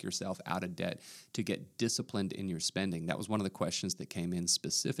can walk yourself out of debt, to get disciplined in your spending. That was one of the questions that came in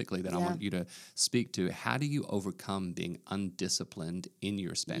specifically that I want you to speak to. How do you overcome being undisciplined in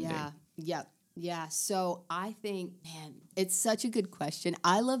your spending? Yeah. Yeah. So I think, man, it's such a good question.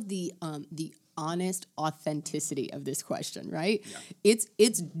 I love the honest authenticity of this question, right? Yeah.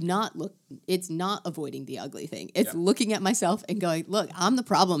 It's not avoiding the ugly thing. It's looking at myself and going, look, I'm the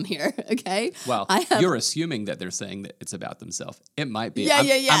problem here. Okay. Well, you're assuming that they're saying that it's about themselves. It might be. Yeah.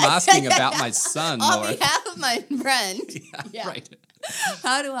 I'm asking about my son On more. behalf of my friend. Yeah, right.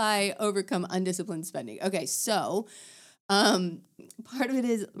 How do I overcome undisciplined spending? Okay, so part of it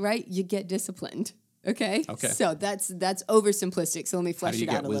is, right, you get disciplined. Okay. So that's oversimplistic. So let me flesh it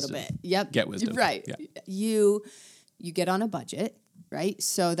out a little bit. Yep. Get wisdom. Right. Yeah. You get on a budget, right?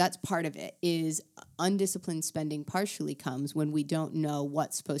 So that's part of it. Is undisciplined spending partially comes when we don't know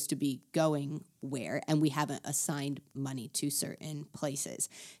what's supposed to be going where, and we haven't assigned money to certain places.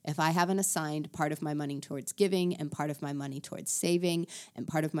 If I haven't assigned part of my money towards giving, and part of my money towards saving, and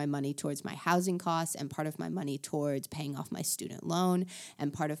part of my money towards my housing costs, and part of my money towards paying off my student loan,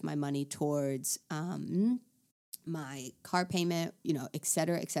 and part of my money towards my car payment, et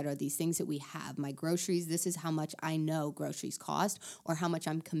cetera, these things that we have, my groceries, this is how much I know groceries cost or how much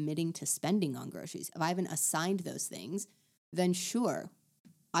I'm committing to spending on groceries. If I haven't assigned those things, then sure,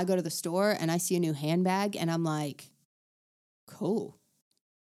 I go to the store and I see a new handbag and I'm like, cool,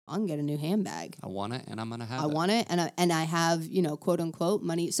 I'm going to get a new handbag. I want it and I'm going to have it. I want it and I have, quote unquote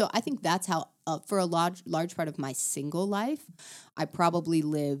money. So I think that's how, for a large part of my single life, I probably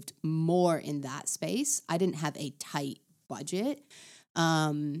lived more in that space. I didn't have a tight budget.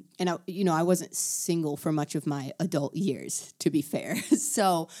 And I wasn't single for much of my adult years, to be fair.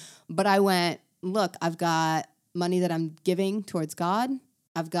 But I went, look, I've got money that I'm giving towards God.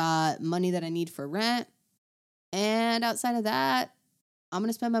 I've got money that I need for rent. And outside of that, I'm going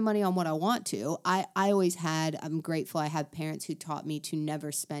to spend my money on what I want to. I'm grateful I had parents who taught me to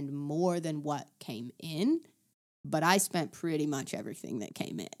never spend more than what came in, but I spent pretty much everything that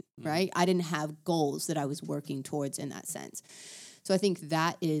came in, right? I didn't have goals that I was working towards in that sense. So I think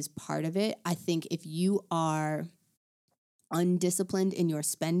that is part of it. I think if you are undisciplined in your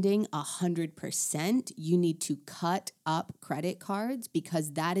spending 100%, you need to cut up credit cards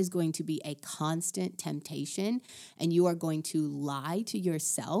because that is going to be a constant temptation, and you are going to lie to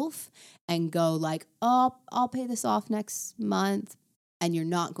yourself and go like, oh, I'll pay this off next month. And you're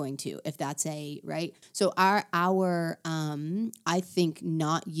not going to, if that's right. So I think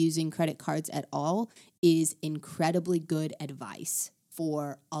not using credit cards at all is incredibly good advice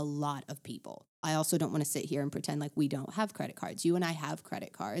for a lot of people. I also don't want to sit here and pretend like we don't have credit cards. You and I have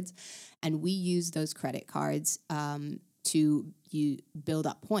credit cards, and we use those credit cards to build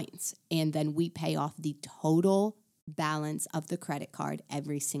up points. And then we pay off the total balance of the credit card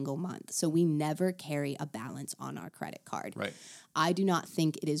every single month. So we never carry a balance on our credit card. Right. I do not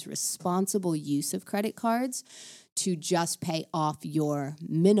think it is responsible use of credit cards to just pay off your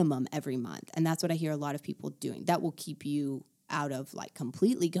minimum every month. And that's what I hear a lot of people doing. That will keep you out of like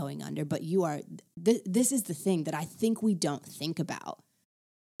completely going under, but you are, this is the thing that I think we don't think about.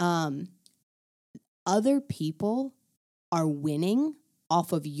 Other people are winning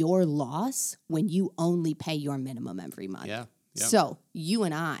off of your loss when you only pay your minimum every month. Yeah. Yep. So you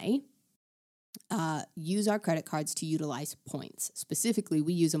and I use our credit cards to utilize points. Specifically,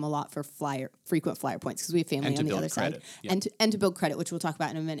 we use them a lot for frequent flyer points because we have family on the other side. Yep. And to build credit, which we'll talk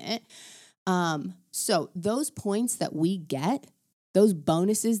about in a minute. So those points that we get, those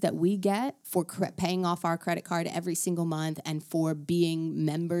bonuses that we get for paying off our credit card every single month and for being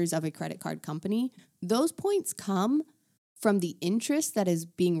members of a credit card company, those points come from the interest that is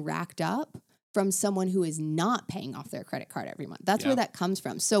being racked up from someone who is not paying off their credit card every month. That's where that comes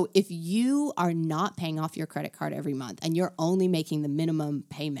from. So if you are not paying off your credit card every month and you're only making the minimum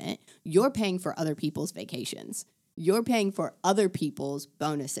payment, you're paying for other people's vacations. You're paying for other people's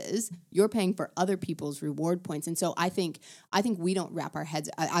bonuses. You're paying for other people's reward points. And so I think we don't wrap our heads,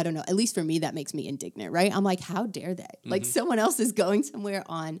 I don't know, at least for me, that makes me indignant, right? I'm like, how dare they? Mm-hmm. Like someone else is going somewhere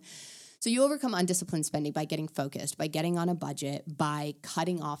on. So you overcome undisciplined spending by getting focused, by getting on a budget, by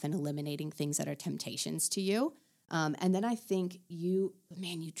cutting off and eliminating things that are temptations to you. And then I think you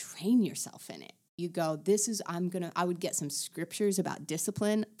train yourself in it. You go, I would get some scriptures about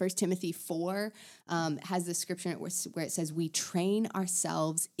discipline. 1 Timothy 4 has this scripture where it says, we train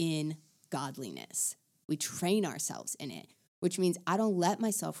ourselves in godliness. We train ourselves in it, which means I don't let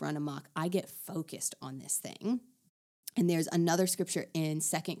myself run amok. I get focused on this thing. And there's another scripture in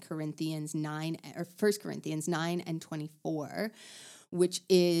 1 Corinthians 9 and 24, which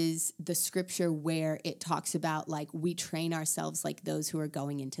is the scripture where it talks about like we train ourselves like those who are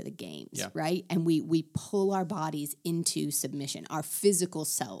going into the games, right? And we pull our bodies into submission. Our physical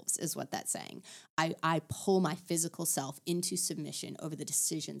selves is what that's saying. I pull my physical self into submission over the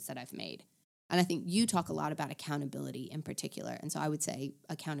decisions that I've made. And I think you talk a lot about accountability in particular. And so I would say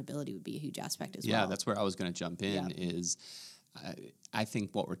accountability would be a huge aspect as well. Yeah, that's where I was going to jump in is I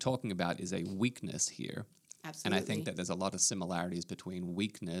think what we're talking about is a weakness here. Absolutely. And I think that there's a lot of similarities between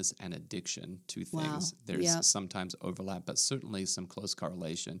weakness and addiction to things. There's sometimes overlap, but certainly some close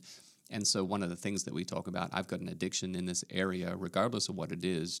correlation. And so one of the things that we talk about, I've got an addiction in this area, regardless of what it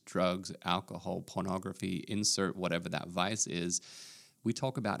is, drugs, alcohol, pornography, insert whatever that vice is. We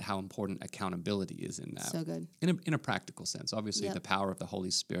talk about how important accountability is in that. So good. In a practical sense. Obviously, the power of the Holy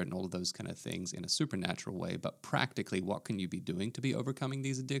Spirit and all of those kind of things in a supernatural way. But practically, what can you be doing to be overcoming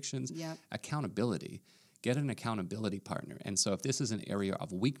these addictions? Accountability. Get an accountability partner. And so if this is an area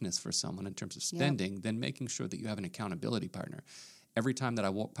of weakness for someone in terms of spending, then making sure that you have an accountability partner. Every time that I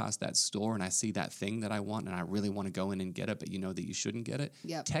walk past that store and I see that thing that I want and I really want to go in and get it, but you know that you shouldn't get it,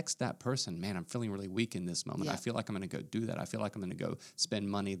 text that person, man, I'm feeling really weak in this moment. I feel like I'm going to go do that. I feel like I'm going to go spend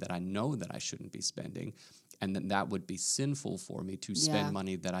money that I know that I shouldn't be spending. And then that would be sinful for me to spend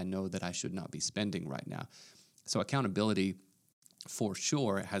money that I know that I should not be spending right now. So accountability for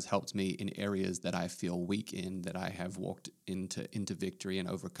sure has helped me in areas that I feel weak in, that I have walked into victory and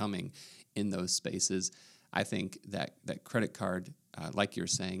overcoming in those spaces. I think that credit card, like you're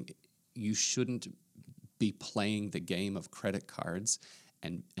saying, you shouldn't be playing the game of credit cards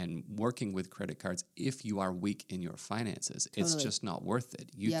and working with credit cards if you are weak in your finances. It's just not worth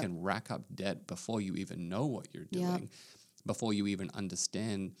it. You can rack up debt before you even know what you're doing, before you even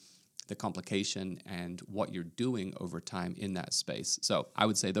understand the complication and what you're doing over time in that space. So I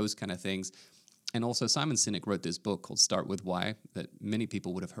would say those kind of things. And also Simon Sinek wrote this book called Start With Why that many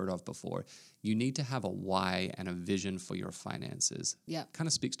people would have heard of before. You need to have a why and a vision for your finances. Kind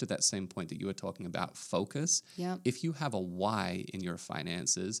of speaks to that same point that you were talking about, focus. If you have a why in your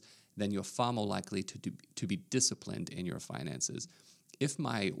finances, then you're far more likely to be disciplined in your finances. If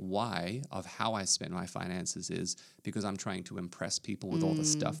my why of how I spend my finances is because I'm trying to impress people with all the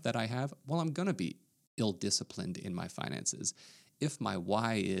stuff that I have, well, I'm going to be ill-disciplined in my finances. If my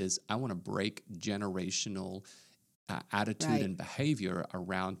why is I want to break generational attitude and behavior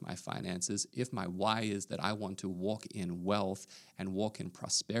around my finances, if my why is that I want to walk in wealth and walk in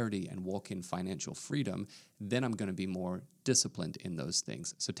prosperity and walk in financial freedom, then I'm going to be more disciplined in those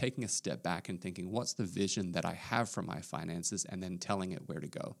things. So taking a step back and thinking, what's the vision that I have for my finances, and then telling it where to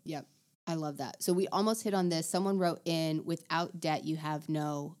go. I love that. So we almost hit on this. Someone wrote in, without debt, you have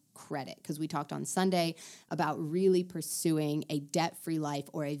no credit, because we talked on Sunday about really pursuing a debt-free life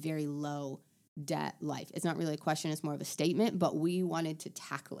or a very low debt life. It's not really a question, it's more of a statement, but we wanted to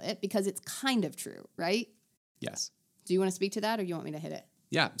tackle it because it's kind of true, right? Yes. Do you want to speak to that, or do you want me to hit it?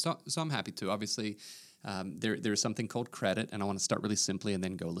 Yeah, so I'm happy to. Obviously, there's something called credit, and I want to start really simply and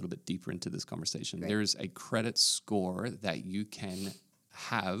then go a little bit deeper into this conversation. Great. There's a credit score that you can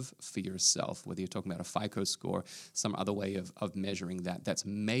have for yourself, whether you're talking about a FICO score, some other way of measuring that's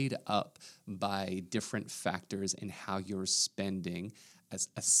made up by different factors in how you're spending, as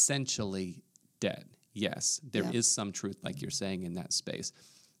essentially debt. Yes, there is some truth, like you're saying, in that space.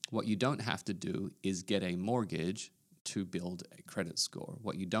 What you don't have to do is get a mortgage to build a credit score.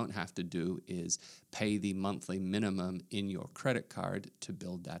 What you don't have to do is pay the monthly minimum in your credit card to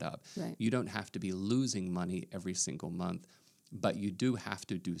build that up. Right. You don't have to be losing money every single month, but you do have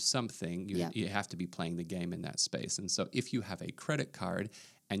to do something. You have to be playing the game in that space. And so if you have a credit card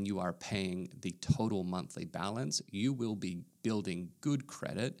and you are paying the total monthly balance, you will be building good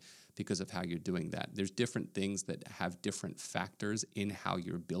credit because of how you're doing that. There's different things that have different factors in how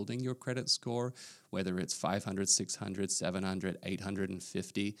you're building your credit score, whether it's 500, 600, 700,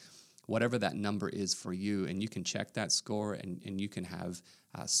 850, whatever that number is for you. And you can check that score, and you can have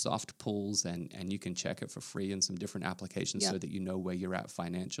soft pulls, and you can check it for free in some different applications so that you know where you're at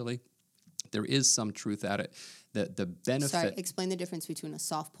financially. There is some truth at it. The benefit... Sorry, explain the difference between a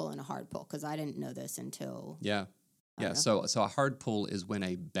soft pull and a hard pull, because I didn't know this until... Yeah, so a hard pull is when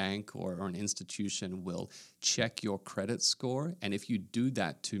a bank or an institution will check your credit score, and if you do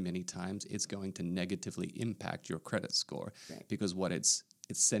that too many times, it's going to negatively impact your credit score, because what it's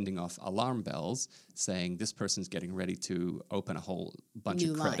sending off alarm bells saying this person's getting ready to open a whole bunch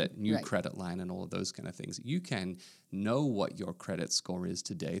of credit, credit line, and all of those kind of things. You can know what your credit score is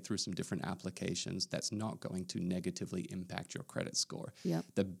today through some different applications. That's not going to negatively impact your credit score.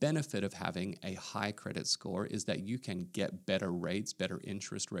 The benefit of having a high credit score is that you can get better rates, better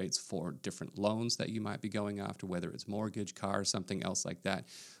interest rates for different loans that you might be going after, whether it's mortgage, car, something else like that,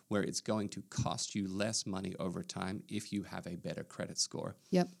 where it's going to cost you less money over time if you have a better credit score.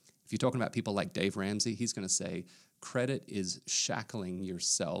 If you're talking about people like Dave Ramsey, he's going to say credit is shackling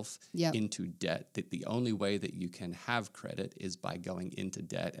yourself into debt, that the only way that you can have credit is by going into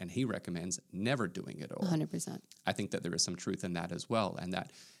debt. And he recommends never doing it all. 100%. I think that there is some truth in that as well. And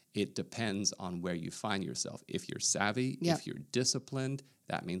that it depends on where you find yourself. If you're savvy, if you're disciplined,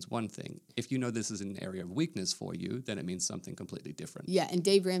 that means one thing. If you know this is an area of weakness for you, then it means something completely different. Yeah, and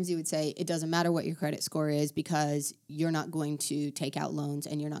Dave Ramsey would say it doesn't matter what your credit score is because you're not going to take out loans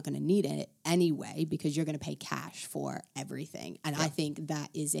and you're not going to need it anyway because you're going to pay cash for everything. And I think that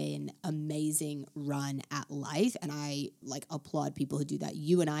is an amazing run at life, and I applaud people who do that.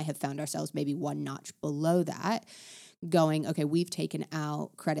 You and I have found ourselves maybe one notch below that, going, okay, we've taken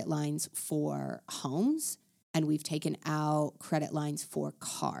out credit lines for homes and we've taken out credit lines for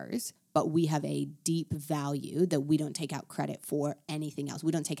cars, but we have a deep value that we don't take out credit for anything else.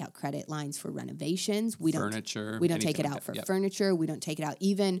 We don't take out credit lines for renovations. Furniture. We don't take it out for furniture. We don't take it out.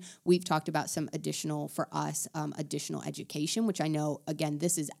 Even we've talked about some additional, for us, additional education, which I know, again,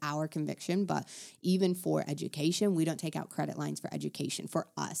 this is our conviction, but even for education, we don't take out credit lines for education. For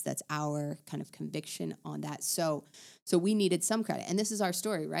us, that's our kind of conviction on that. So we needed some credit. And this is our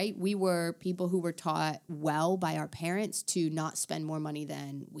story, right? We were people who were taught well by our parents to not spend more money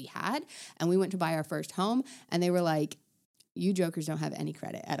than we had. And we went to buy our first home and they were like, you jokers don't have any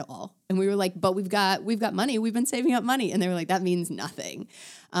credit at all. And we were like, but we've got money. We've been saving up money. And they were like, that means nothing.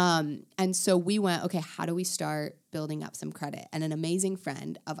 And so we went, okay, how do we start building up some credit? And an amazing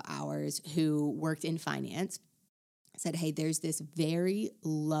friend of ours who worked in finance said, hey, there's this very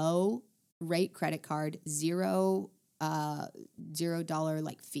low rate credit card, $0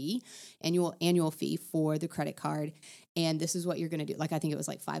 fee, annual fee for the credit card. And this is what you're going to do. I think it was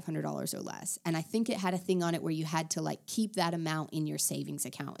 $500 or less. And I think it had a thing on it where you had to keep that amount in your savings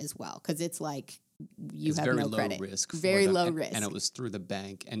account as well. Cause it's you have no credit. Very low risk. And it was through the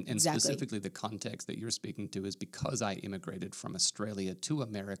bank. And specifically the context that you're speaking to is because I immigrated from Australia to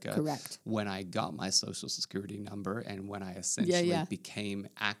America. Correct. When I got my social security number and when I essentially became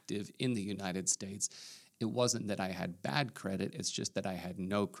active in the United States, it wasn't that I had bad credit, it's just that I had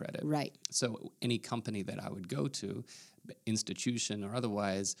no credit. Right. So any company that I would go to, institution or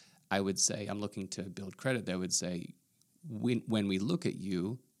otherwise, I would say, I'm looking to build credit. They would say, when we look at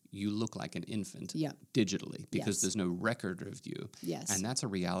you, you look like an infant digitally because there's no record of you. Yes. And that's a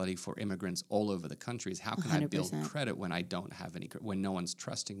reality for immigrants all over the country is how can 100%. I build credit when I don't have any, when no one's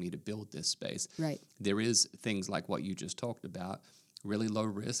trusting me to build this space? Right. There is things like what you just talked about, really low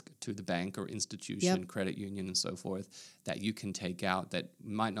risk to the bank or institution, credit union, and so forth, that you can take out that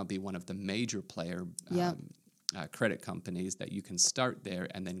might not be one of the major player credit companies, that you can start there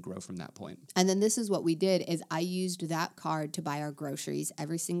and then grow from that point. And then this is what we did is I used that card to buy our groceries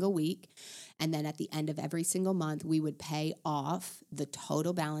every single week. And then at the end of every single month, we would pay off the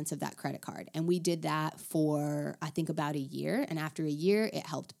total balance of that credit card. And we did that for, I think, about a year. And after a year, it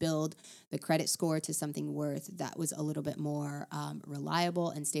helped build the credit score to something that was a little bit more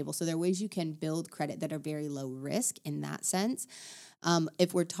reliable and stable. So there are ways you can build credit that are very low risk in that sense.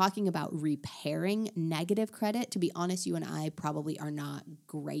 If we're talking about repairing negative credit, to be honest, you and I probably are not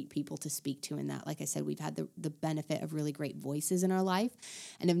great people to speak to in that. Like I said, we've had the benefit of really great voices in our life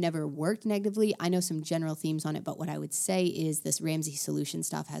and have never worked negatively. I know some general themes on it, but what I would say is this Ramsey Solution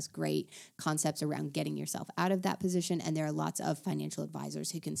stuff has great concepts around getting yourself out of that position. And there are lots of financial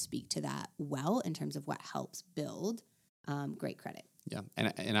advisors who can speak to that well in terms of what helps build great credit. Yeah,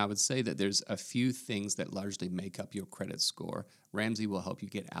 and I would say that there's a few things that largely make up your credit score. Ramsey will help you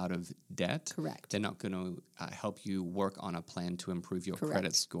get out of debt. Correct. They're not going to help you work on a plan to improve your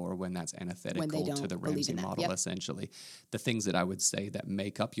credit score when that's antithetical to the Ramsey model, essentially. The things that I would say that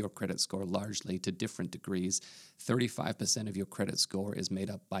make up your credit score largely to different degrees, 35% of your credit score is made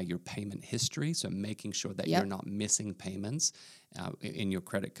up by your payment history, so making sure that you're not missing payments in your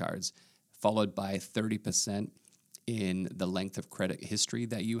credit cards, followed by 30% in the length of credit history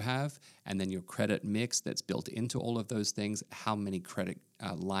that you have, and then your credit mix that's built into all of those things, how many credit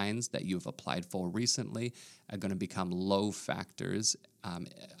lines that you've applied for recently are going to become low factors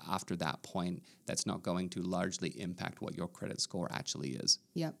after that point. That's not going to largely impact what your credit score actually is.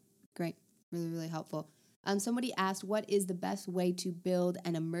 Yep. Great. Really, really helpful. Somebody asked, what is the best way to build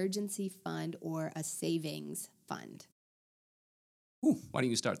an emergency fund or a savings fund? Ooh, why don't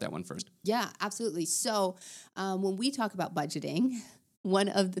you start that one first? Yeah, absolutely. So when we talk about budgeting, one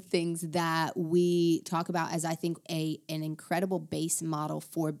of the things that we talk about as I think an incredible base model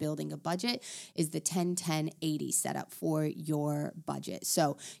for building a budget is the 10-10-80 setup for your budget.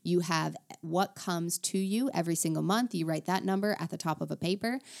 So you have what comes to you every single month. You write that number at the top of a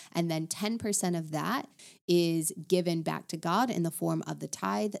paper, and then 10% of that is given back to God in the form of the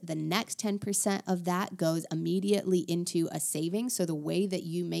tithe. The next 10% of that goes immediately into a savings. So the way that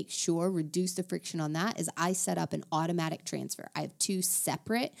you make sure reduce the friction on that is I set up an automatic transfer. I have two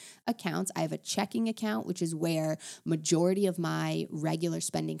separate accounts. I have a checking account, which is where majority of my regular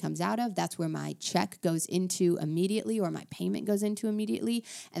spending comes out of. That's where my check goes into immediately, or my payment goes into immediately.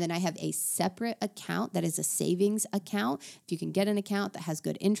 And then I have a separate account that is a savings account. If you can get an account that has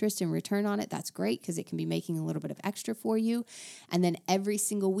good interest and return on it, that's great, because it can be making a little bit of extra for you. And then every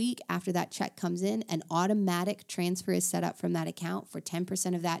single week after that check comes in, an automatic transfer is set up from that account for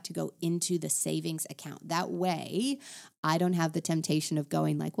 10% of that to go into the savings account. That way, I don't have the temptation of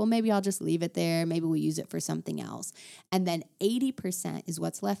going like, well, maybe I'll just leave it there. Maybe we'll use it for something else. And then 80% is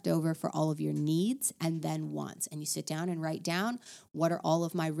what's left over for all of your needs and then wants. And you sit down and write down, what are all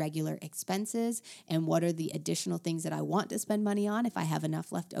of my regular expenses and what are the additional things that I want to spend money on if I have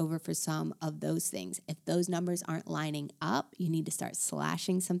enough left over for some of those things. If those numbers aren't lining up, you need to start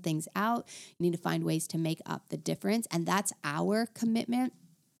slashing some things out. You need to find ways to make up the difference. And that's our commitment.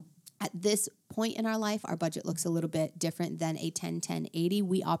 At this point in our life, our budget looks a little bit different than a 10-10-80.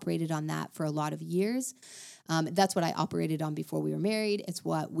 We operated on that for a lot of years. That's what I operated on before we were married. It's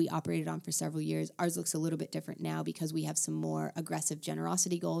what we operated on for several years. Ours looks a little bit different now because we have some more aggressive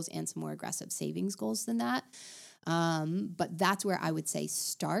generosity goals and some more aggressive savings goals than that. But that's where I would say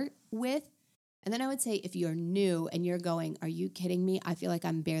start with. And then I would say if you're new and you're going, are you kidding me? I feel like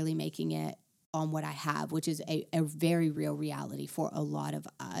I'm barely making it on what I have, which is a very real reality for a lot of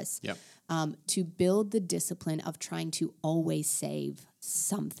us. Yep. To build the discipline of trying to always save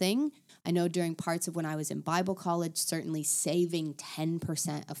something. I know during parts of when I was in Bible college, certainly saving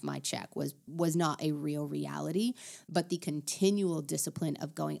 10% of my check was not a real reality, but the continual discipline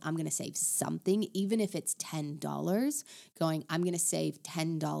of going, I'm going to save something, even if it's $10, going, I'm going to save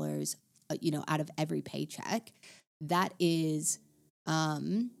 $10, out of every paycheck. That is,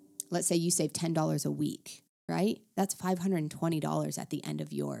 let's say you save $10 a week, right? That's $520 at the end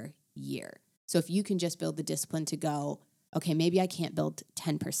of your year. So if you can just build the discipline to go, okay, maybe I can't build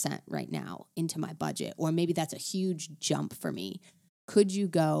 10% right now into my budget, or maybe that's a huge jump for me. Could you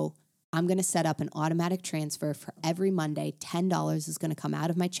go, I'm going to set up an automatic transfer for every Monday, $10 is going to come out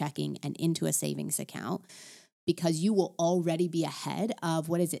of my checking and into a savings account, because you will already be ahead of,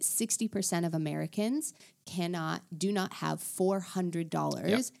 60% of Americans do not have $400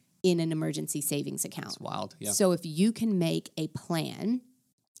 Yep. in an emergency savings account. It's wild. Yeah. So if you can make a plan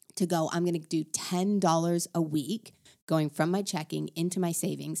to go, I'm going to do $10 a week going from my checking into my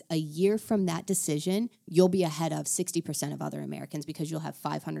savings, a year from that decision, you'll be ahead of 60% of other Americans because you'll have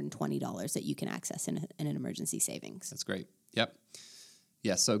 $520 that you can access in an emergency savings. That's great. Yep.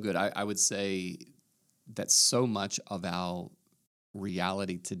 Yeah, so good. I would say that so much of our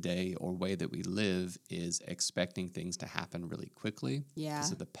reality today, or way that we live, is expecting things to happen really quickly. Yeah.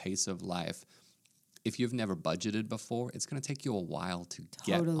 Because of the pace of life. If you've never budgeted before, it's going to take you a while to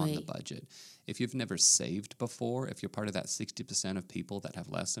get on the budget. If you've never saved before, if you're part of that 60% of people that have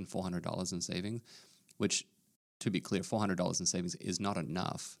less than $400 in savings, which, to be clear, $400 in savings is not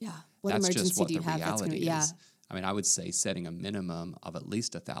enough. Yeah. What That's emergency just what do you the have? reality is. I mean, I would say setting a minimum of at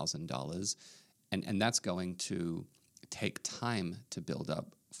least $1,000, and that's going to take time to build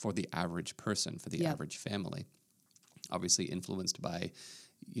up for the average person, for the average family. Obviously influenced by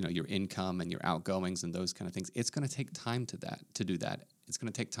your income and your outgoings and those kind of things. It's going to take time to do that. It's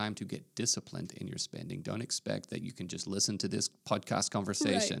going to take time to get disciplined in your spending. Don't expect that you can just listen to this podcast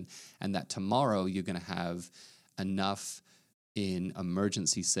conversation and that tomorrow you're going to have enough in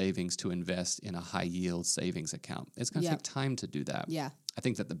emergency savings to invest in a high yield savings account. It's going to take time to do that. Yeah. I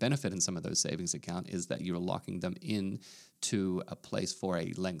think that the benefit in some of those savings account is that you're locking them in to a place for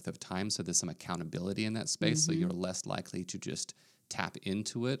a length of time. So there's some accountability in that space. So you're less likely to just tap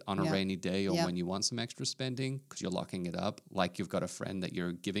into it on a rainy day or when you want some extra spending, because you're locking it up like you've got a friend that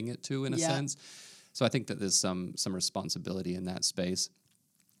you're giving it to in a sense. So I think that there's some responsibility in that space.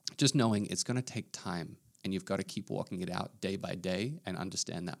 Just knowing it's going to take time and you've got to keep walking it out day by day and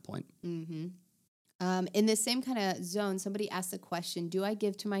understand that point. Mm-hmm. In this same kind of zone, somebody asked the question, do I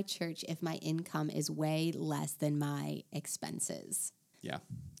give to my church if my income is way less than my expenses? Yeah,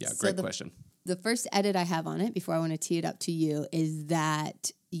 great question. The first edit I have on it, before I want to tee it up to you, is that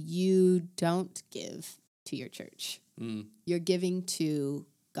you don't give to your church. You're giving to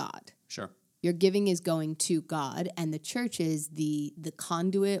God. Sure. Your giving is going to God, and the church is the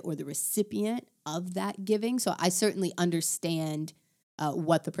conduit or the recipient of that giving. So I certainly understand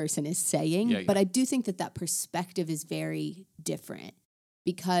what the person is saying, but I do think that perspective is very different,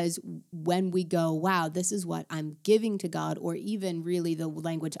 because when we go, wow, this is what I'm giving to God, or even really the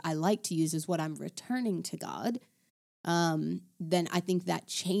language I like to use is what I'm returning to God, then I think that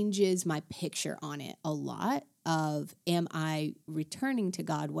changes my picture on it a lot of, am I returning to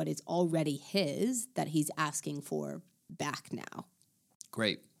God what is already his that he's asking for back now?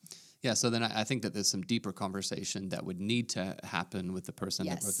 Great. Yeah, so then I think that there's some deeper conversation that would need to happen with the person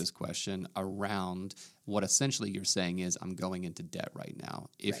that wrote this question around what essentially you're saying is, I'm going into debt right now.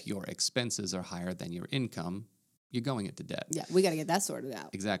 If your expenses are higher than your income, you're going into debt. Yeah, we got to get that sorted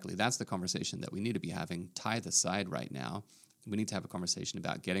out. Exactly. That's the conversation that we need to be having. Tithe aside right now, we need to have a conversation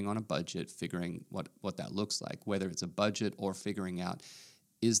about getting on a budget, figuring what that looks like, whether it's a budget or figuring out,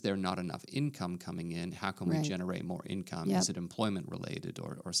 is there not enough income coming in? How can we generate more income? Is it employment related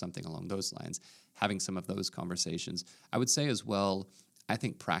or something along those lines? Having some of those conversations. I would say as well, I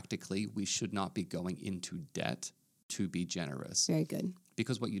think practically we should not be going into debt to be generous. Very good.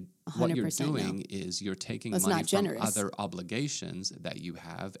 Because what you're doing is you're taking money from other obligations that you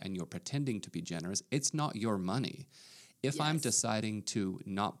have, and you're pretending to be generous. It's not your money. If I'm deciding to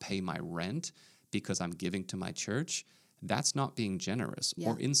not pay my rent because I'm giving to my church, that's not being generous.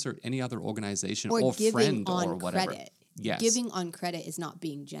 Or insert any other organization or friend or whatever. Credit. Yes. Giving on credit is not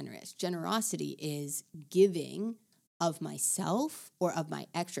being generous. Generosity is giving of myself or of my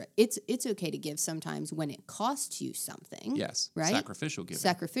extra. It's okay to give sometimes when it costs you something. Yes. Right? Sacrificial giving.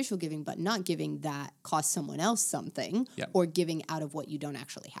 Sacrificial giving, but not giving that costs someone else something or giving out of what you don't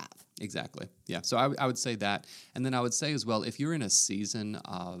actually have. Exactly. Yeah. So I would say that. And then I would say as well, if you're in a season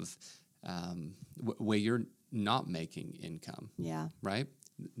of where you're not making income, right?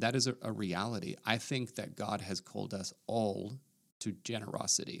 That is a reality. I think that God has called us all to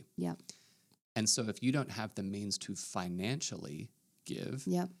generosity. Yeah. And so if you don't have the means to financially give,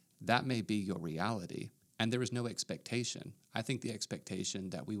 that may be your reality. And there is no expectation. I think the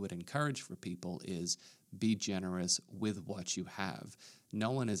expectation that we would encourage for people is be generous with what you have.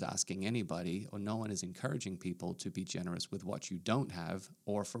 No one is asking anybody, or no one is encouraging people to be generous with what you don't have,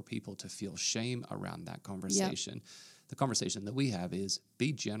 or for people to feel shame around that conversation. The conversation that we have is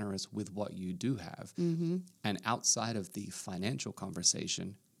be generous with what you do have. And outside of the financial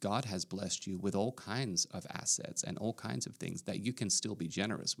conversation, God has blessed you with all kinds of assets and all kinds of things that you can still be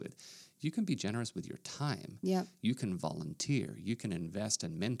generous with. You can be generous with your time. You can volunteer. You can invest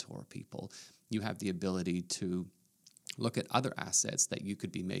and mentor people. You have the ability to look at other assets that you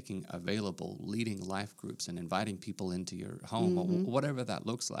could be making available, leading life groups and inviting people into your home, or whatever that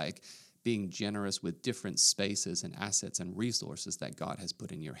looks like, being generous with different spaces and assets and resources that God has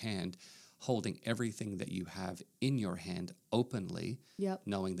put in your hand, holding everything that you have in your hand openly,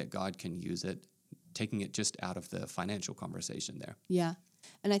 knowing that God can use it, taking it just out of the financial conversation there. Yeah.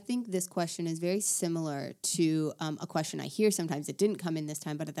 And I think this question is very similar to a question I hear sometimes. It didn't come in this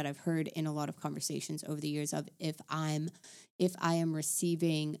time, but that I've heard in a lot of conversations over the years of if I am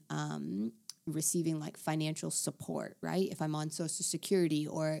receiving like financial support, right? If I'm on Social Security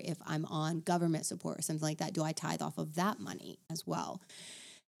or if I'm on government support or something like that, do I tithe off of that money as well?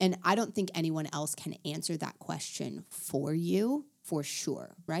 And I don't think anyone else can answer that question for you, for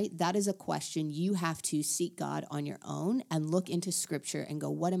sure, right? That is a question you have to seek God on your own and look into Scripture and go,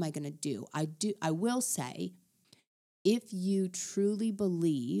 what am I going to do? I will say, if you truly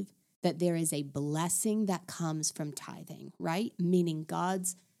believe that there is a blessing that comes from tithing, right? Meaning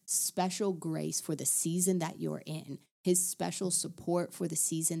God's special grace for the season that you're in, his special support for the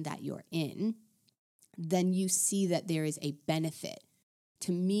season that you're in, then you see that there is a benefit.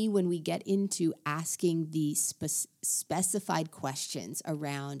 To me, when we get into asking the specified questions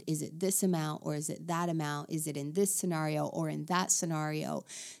around, is it this amount or is it that amount? Is it in this scenario or in that scenario?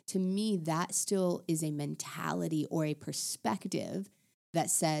 To me, that still is a mentality or a perspective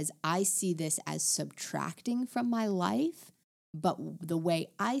that says, I see this as subtracting from my life, but the way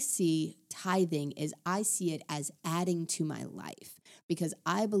I see tithing is I see it as adding to my life, because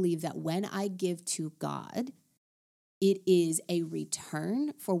I believe that when I give to God, it is a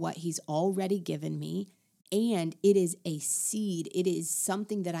return for what he's already given me, and it is a seed. It is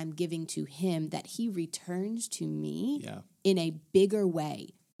something that I'm giving to him that he returns to me in a bigger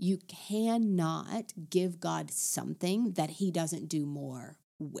way. You cannot give God something that he doesn't do more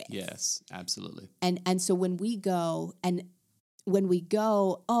with. Yes, absolutely. And so when we go,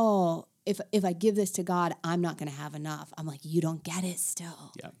 oh, if I give this to God, I'm not going to have enough. I'm like, you don't get it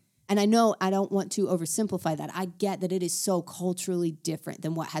still. Yeah. And I know I don't want to oversimplify that. I get that it is so culturally different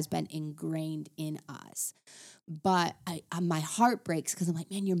than what has been ingrained in us. But my heart breaks because I'm like,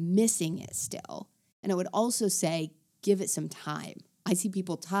 man, you're missing it still. And I would also say, give it some time. I see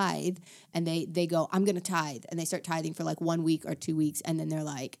people tithe and they go, I'm going to tithe. And they start tithing for like 1 week or 2 weeks. And then they're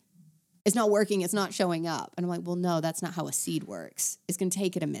like, it's not working. It's not showing up. And I'm like, well, no, that's not how a seed works. It's going to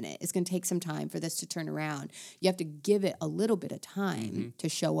take it a minute. It's going to take some time for this to turn around. You have to give it a little bit of time to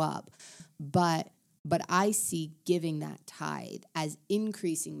show up. But I see giving that tithe as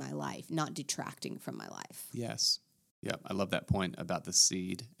increasing my life, not detracting from my life. Yes. Yeah, I love that point about the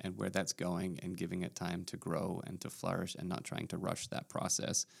seed and where that's going and giving it time to grow and to flourish and not trying to rush that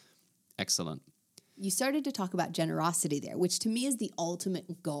process. Excellent. You started to talk about generosity there, which to me is the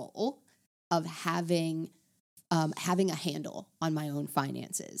ultimate goal of having a handle on my own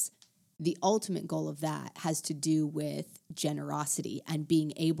finances. The ultimate goal of that has to do with generosity and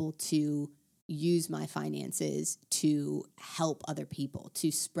being able to use my finances to help other people,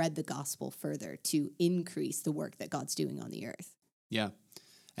 to spread the gospel further, to increase the work that God's doing on the earth. Yeah.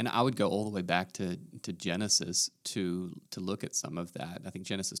 And I would go all the way back to Genesis to look at some of that. I think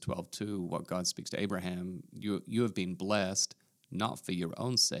Genesis 12:2, what God speaks to Abraham, you have been blessed, not for your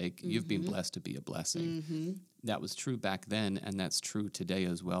own sake. You've been blessed to be a blessing. That was true back then, and that's true today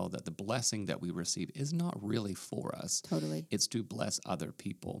as well, that the blessing that we receive is not really for us. Totally. It's to bless other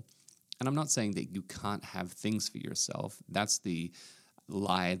people. And I'm not saying that you can't have things for yourself. That's the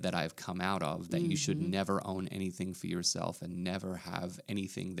lie that I've come out of, that you should never own anything for yourself and never have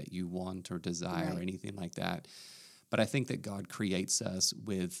anything that you want or desire or anything like that. But I think that God creates us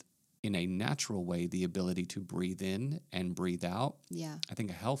with, in a natural way, the ability to breathe in and breathe out. Yeah. I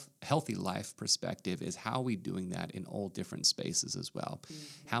think a healthy life perspective is how are we doing that in all different spaces as well.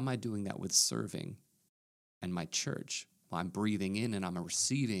 How am I doing that with serving and my church? Well, I'm breathing in and I'm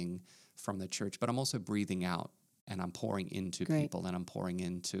receiving from the church, but I'm also breathing out and I'm pouring into people and I'm pouring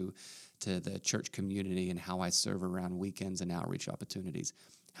into the church community and how I serve around weekends and outreach opportunities.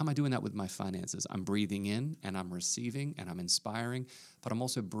 How am I doing that with my finances? I'm breathing in and I'm receiving and I'm inspiring, but I'm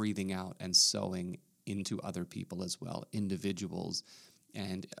also breathing out and sowing into other people as well, individuals.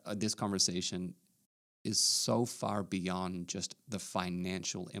 And this conversation is so far beyond just the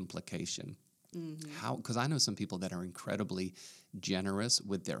financial implication. How? Because I know some people that are incredibly generous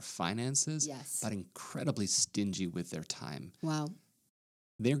with their finances, but incredibly stingy with their time. Wow.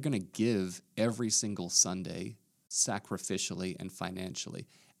 They're going to give every single Sunday sacrificially and financially.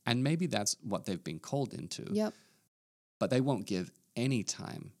 And maybe that's what they've been called into. Yep. But they won't give any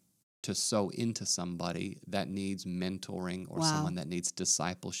time to sow into somebody that needs mentoring or someone that needs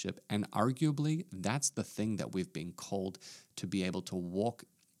discipleship. And arguably, that's the thing that we've been called to be able to walk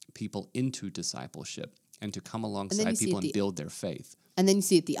people into discipleship and to come alongside people and build their faith. And then you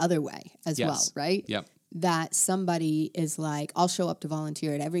see it the other way as well, right? Yep. That somebody is like, I'll show up to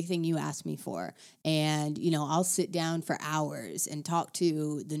volunteer at everything you ask me for. And, I'll sit down for hours and talk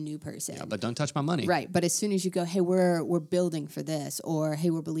to the new person. Yeah, but don't touch my money. Right. But as soon as you go, hey, we're building for this, or hey,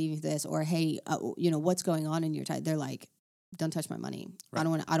 we're believing for this, or hey, what's going on in your time? They're like, don't touch my money. Right. I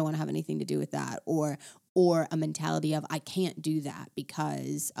don't want to have anything to do with that. Or a mentality of I can't do that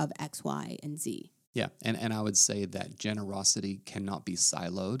because of X, Y, and Z. Yeah. And I would say that generosity cannot be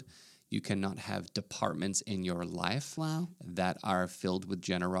siloed. You cannot have departments in your life that are filled with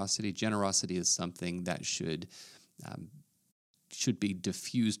generosity. Generosity is something that should be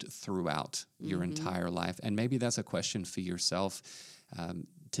diffused throughout your entire life. And maybe that's a question for yourself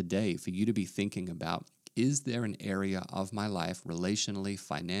today, for you to be thinking about, is there an area of my life, relationally,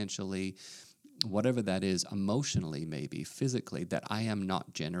 financially, whatever that is, emotionally, maybe physically, that I am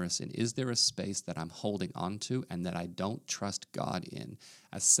not generous in? Is there a space that I'm holding on to and that I don't trust God in?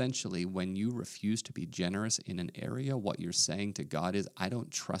 Essentially, when you refuse to be generous in an area, what you're saying to God is, I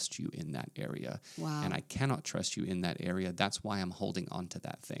don't trust you in that area. Wow. And I cannot trust you in that area. That's why I'm holding on to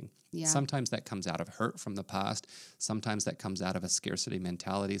that thing. Yeah. Sometimes that comes out of hurt from the past. Sometimes that comes out of a scarcity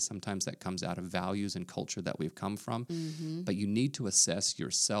mentality. Sometimes that comes out of values and culture that we've come from. But you need to assess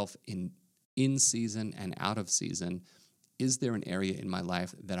yourself in season and out of season. Is there an area in my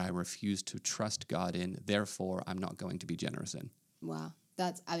life that I refuse to trust God in? Therefore, I'm not going to be generous in. Wow.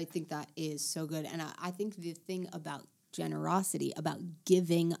 I think that is so good. And I think the thing about generosity, about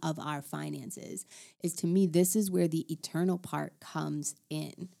giving of our finances, is, to me, this is where the eternal part comes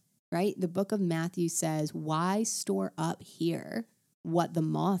in, right? The book of Matthew says, why store up here what the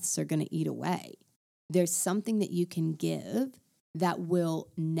moths are going to eat away? There's something that you can give that will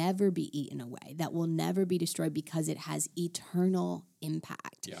never be eaten away, that will never be destroyed because it has eternal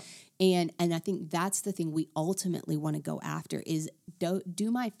impact. Yeah. And I think that's the thing we ultimately want to go after is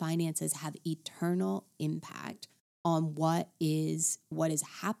do my finances have eternal impact on what is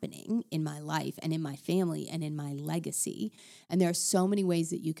happening in my life and in my family and in my legacy. And there are so many ways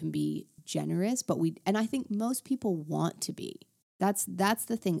that you can be generous, and I think most people want to be. That's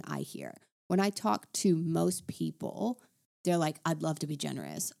the thing I hear. When I talk to most people, they're like, I'd love to be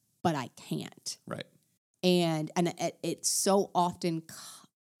generous, but I can't. Right. And it's so often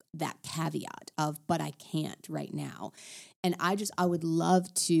that caveat of, but I can't right now. And I would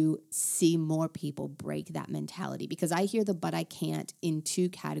love to see more people break that mentality, because I hear the but I can't in two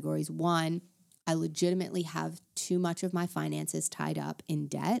categories. One, I legitimately have too much of my finances tied up in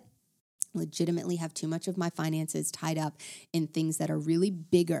debt, legitimately have too much of my finances tied up in things that are really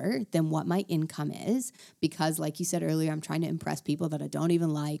bigger than what my income is, because like you said earlier, I'm trying to impress people that I don't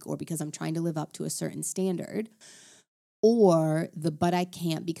even like, or because I'm trying to live up to a certain standard. Or but I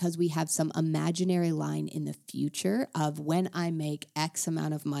can't because we have some imaginary line in the future of when I make X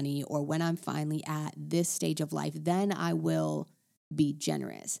amount of money, or when I'm finally at this stage of life, then I will be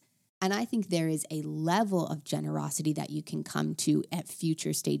generous. And I think there is a level of generosity that you can come to at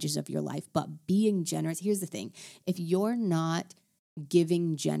future stages of your life. But being generous, here's the thing. If you're not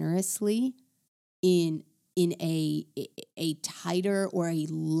giving generously in a tighter or a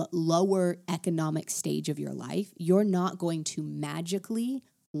lower economic stage of your life, you're not going to magically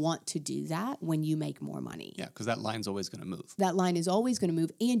want to do that when you make more money. Yeah, because that line's always going to move. That line is always going to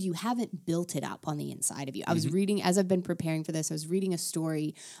move, and you haven't built it up on the inside of you. I was reading, as I've been preparing for this, I was reading a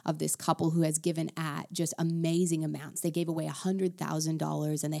story of this couple who has given at just amazing amounts. They gave away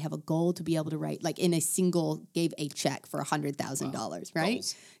 $100,000, and they have a goal to be able to write, like in a single, gave a check for $100,000, right?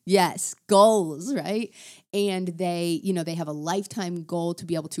 Goals. Yes, goals, right? And they have a lifetime goal to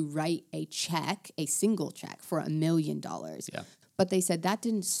be able to write a check, a single check for $1 million. Yeah. But they said that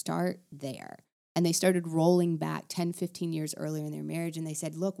didn't start there. And they started rolling back 10, 15 years earlier in their marriage. And they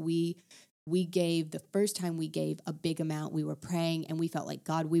said, look, we gave, the first time we gave a big amount, we were praying and we felt like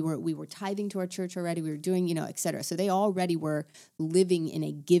God, we were tithing to our church already. We were doing, et cetera. So they already were living in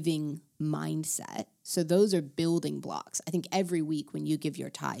a giving mindset. So those are building blocks. I think every week when you give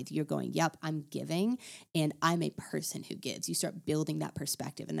your tithe, you're going, yep, I'm giving and I'm a person who gives. You start building that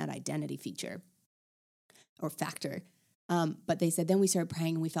perspective and that identity feature or factor. But they said, then we started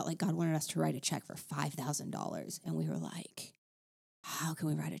praying and we felt like God wanted us to write a check for $5,000. And we were like, how can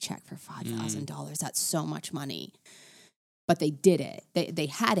we write a check for $5,000? That's so much money. But they did it. They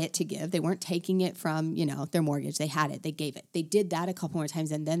had it to give. They weren't taking it from, their mortgage. They had it. They gave it. They did that a couple more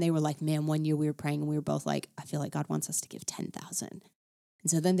times. And then they were like, man, one year we were praying and we were both like, I feel like God wants us to give 10,000. And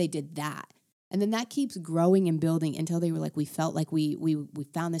so then they did that. And then that keeps growing and building until they were like, we felt like we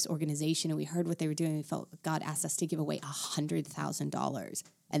found this organization and we heard what they were doing. We felt God asked us to give away $100,000.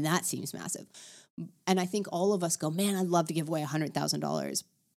 And that seems massive. And I think all of us go, man, I'd love to give away $100,000,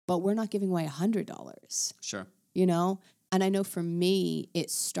 but we're not giving away $100. Sure. And I know for me, it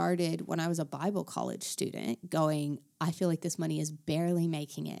started when I was a Bible college student going, I feel like this money is barely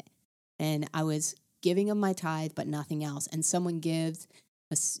making it. And I was giving them my tithe, but nothing else. And someone gives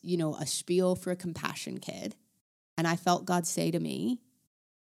a spiel for a compassion kid. And I felt God say to me,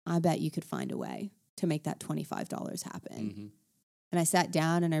 I bet you could find a way to make that $25 happen. Mm-hmm. And I sat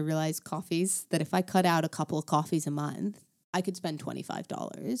down and I realized coffees, that if I cut out a couple of coffees a month, I could spend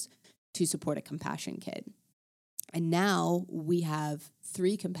 $25 to support a compassion kid. And now we have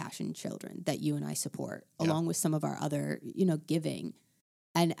 3 compassion children that you and I support, along with some of our other, giving.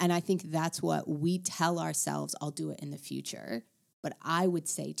 And I think that's what we tell ourselves, I'll do it in the future. But I would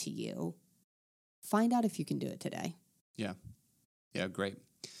say to you, find out if you can do it today. Yeah. Yeah, great.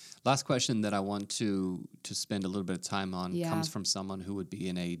 Last question that I want to spend a little bit of time on comes from someone who would be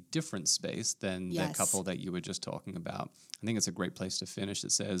in a different space than the couple that you were just talking about. I think it's a great place to finish.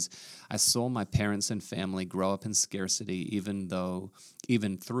 It says, I saw my parents and family grow up in scarcity,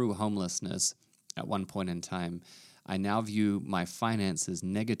 even through homelessness at one point in time. I now view my finances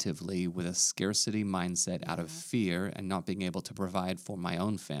negatively with a scarcity mindset out of fear and not being able to provide for my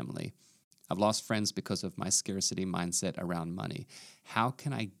own family. I've lost friends because of my scarcity mindset around money. How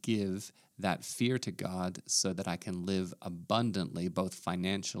can I give that fear to God so that I can live abundantly, both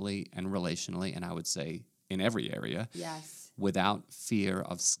financially and relationally, and I would say in every area, without fear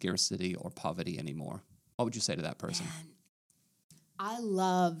of scarcity or poverty anymore? What would you say to that person? Man. I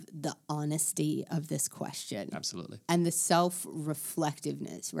love the honesty of this question. Absolutely. And the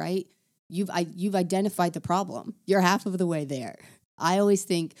self-reflectiveness, right? You've identified the problem. You're half of the way there. I always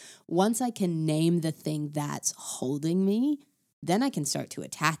think once I can name the thing that's holding me, then I can start to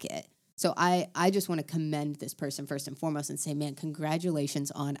attack it. So I just want to commend this person first and foremost and say, man, congratulations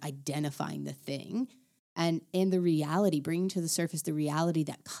on identifying the thing and the reality, bringing to the surface the reality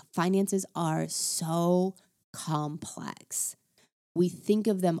that finances are so complex. We think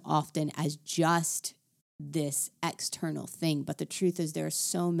of them often as just this external thing, but the truth is there are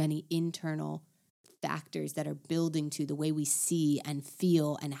so many internal factors that are building to the way we see and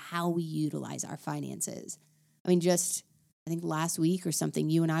feel and how we utilize our finances. I mean, I think last week or something,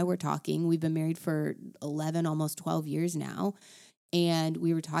 you and I were talking. We've been married for 11, almost 12 years now. And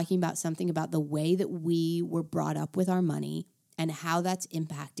we were talking about something about the way that we were brought up with our money and how that's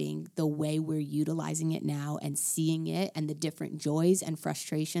impacting the way we're utilizing it now and seeing it and the different joys and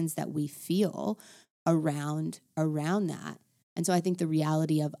frustrations that we feel around that. And so I think the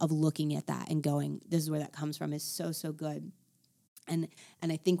reality of looking at that and going, this is where that comes from is so, so good. And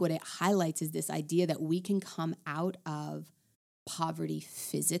I think what it highlights is this idea that we can come out of poverty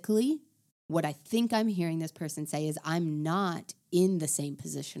physically. What I think I'm hearing this person say is, I'm not in the same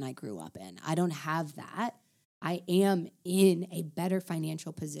position I grew up in. I don't have that. I am in a better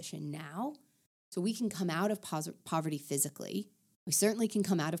financial position now. So we can come out of poverty physically. We certainly can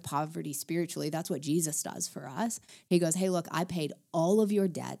come out of poverty spiritually. That's what Jesus does for us. He goes, hey, look, I paid all of your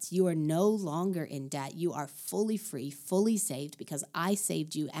debts. You are no longer in debt. You are fully free, fully saved because I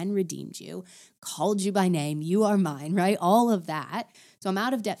saved you and redeemed you, called you by name. You are mine, right? All of that. So I'm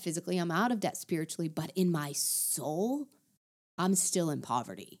out of debt physically. I'm out of debt spiritually. But in my soul, I'm still in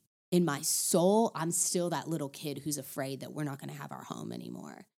poverty. In my soul, I'm still that little kid who's afraid that we're not going to have our home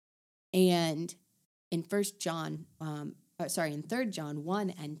anymore. And in 3 John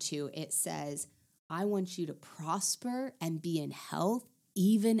 1 and 2, it says, I want you to prosper and be in health,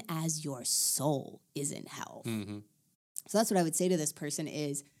 even as your soul is in health. Mm-hmm. So that's what I would say to this person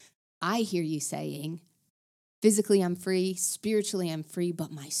is, I hear you saying, physically I'm free, spiritually I'm free,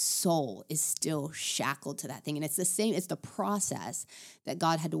 but my soul is still shackled to that thing. And it's the same, it's the process that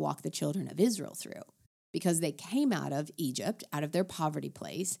God had to walk the children of Israel through because they came out of Egypt, out of their poverty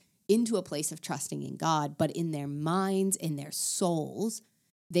place, into a place of trusting in God, but in their minds, in their souls,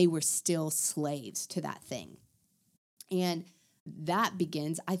 they were still slaves to that thing. And that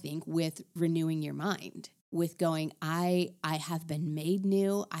begins, I think, with renewing your mind, with going, I have been made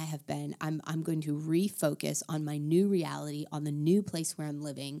new. I'm going to refocus on my new reality, on the new place where I'm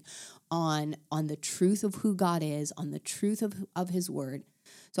living, on the truth of who God is, on the truth of his word.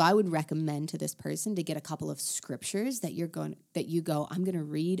 So I would recommend to this person to get a couple of scriptures that you go, I'm going to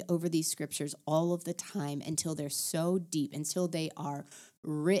read over these scriptures all of the time until they're so deep, until they are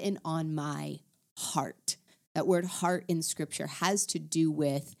written on my heart. That word heart in scripture has to do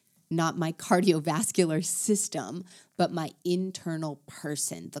with not my cardiovascular system, but my internal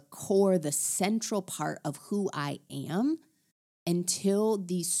person, the core, the central part of who I am, until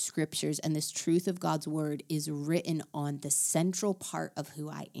these scriptures and this truth of God's word is written on the central part of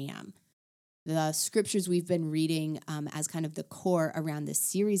who I am. The scriptures we've been reading as kind of the core around this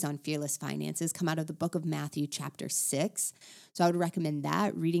series on fearless finances come out of the book of Matthew, chapter 6. So I would recommend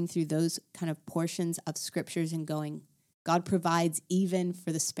that, reading through those kind of portions of scriptures and going, God provides even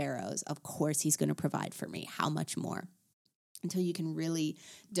for the sparrows. Of course, he's going to provide for me. How much more? Until you can really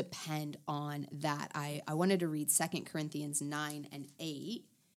depend on that. I wanted to read 2 Corinthians 9 and 8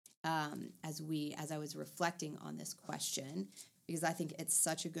 as I was reflecting on this question, because I think it's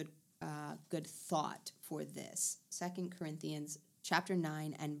such a good thought for this. 2 Corinthians chapter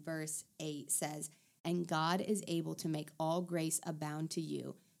 9 and verse 8 says, and God is able to make all grace abound to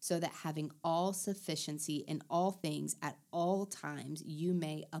you, so that having all sufficiency in all things at all times, you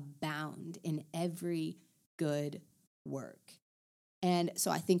may abound in every good work. And so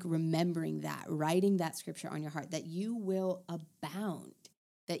I think remembering that, writing that scripture on your heart, that you will abound,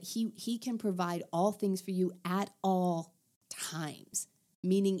 that he can provide all things for you at all times,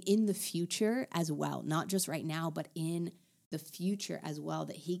 meaning in the future as well, not just right now, but in the future as well,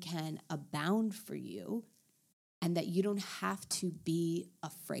 that he can abound for you and that you don't have to be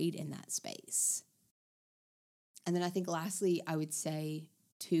afraid in that space. And then I think lastly, I would say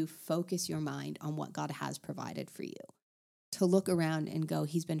to focus your mind on what God has provided for you. To look around and go,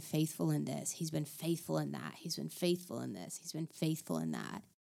 he's been faithful in this, he's been faithful in that, he's been faithful in this, he's been faithful in that.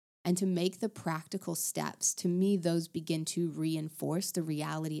 And to make the practical steps, to me, those begin to reinforce the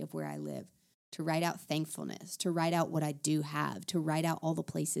reality of where I live. to write out thankfulness, to write out what I do have, to write out all the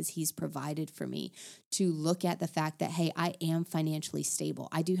places he's provided for me, to look at the fact that, hey, I am financially stable.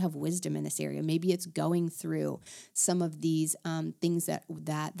 I do have wisdom in this area. Maybe it's going through some of these things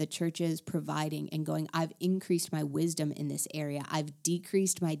that the church is providing and going, I've increased my wisdom in this area. I've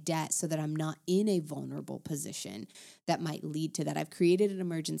decreased my debt so that I'm not in a vulnerable position that might lead to that. I've created an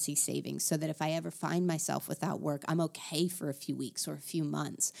emergency savings so that if I ever find myself without work, I'm okay for a few weeks or a few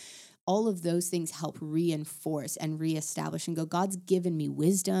months. All of those things help reinforce and reestablish and go, God's given me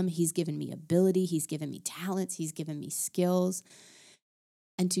wisdom. He's given me ability. He's given me talents. He's given me skills.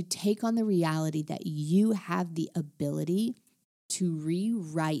 And to take on the reality that you have the ability to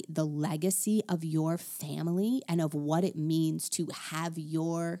rewrite the legacy of your family and of what it means to have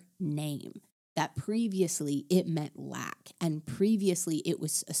your name. That previously it meant lack, and previously it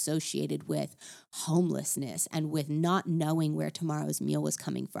was associated with homelessness and with not knowing where tomorrow's meal was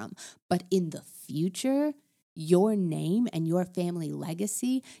coming from. But in the future, your name and your family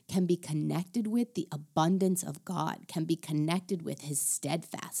legacy can be connected with the abundance of God, can be connected with his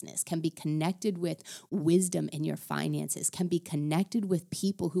steadfastness, can be connected with wisdom in your finances, can be connected with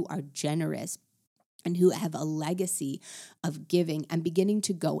people who are generous and who have a legacy of giving, and beginning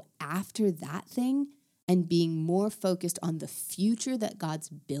to go after that thing and being more focused on the future that God's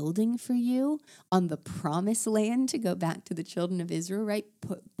building for you, on the promised land, to go back to the children of Israel, right?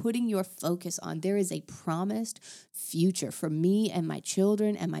 Putting your focus on, there is a promised future for me and my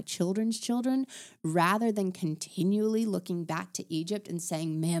children and my children's children, rather than continually looking back to Egypt and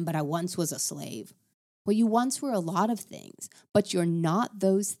saying, man, but I once was a slave. Well, you once were a lot of things, but you're not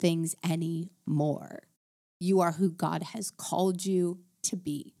those things anymore. You are who God has called you to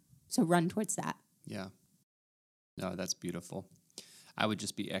be. So run towards that. Yeah. No, that's beautiful. I would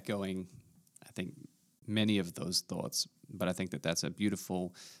just be echoing, I think, many of those thoughts, but I think that that's a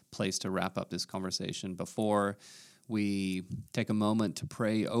beautiful place to wrap up this conversation. Before we take a moment to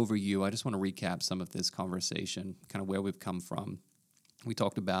pray over you, I just want to recap some of this conversation, kind of where we've come from. We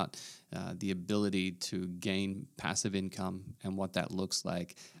talked about the ability to gain passive income and what that looks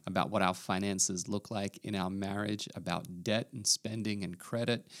like, about what our finances look like in our marriage, about debt and spending and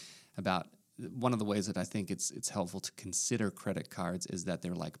credit, about one of the ways that I think it's helpful to consider credit cards is that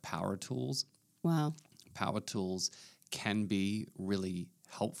they're like power tools. Wow. Power tools can be really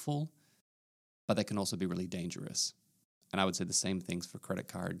helpful, but they can also be really dangerous. And I would say the same things for credit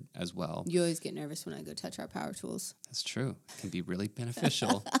card as well. You always get nervous when I go touch our power tools. That's true. It can be really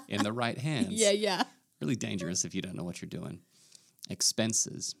beneficial in the right hands. Yeah. Really dangerous if you don't know what you're doing.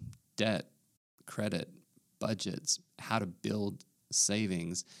 Expenses, debt, credit, budgets, how to build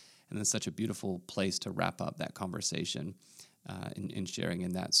savings. And it's such a beautiful place to wrap up that conversation in sharing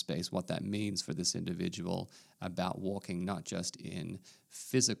in that space what that means for this individual about walking not just in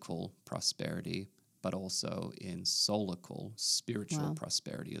physical prosperity, but also in soulical, spiritual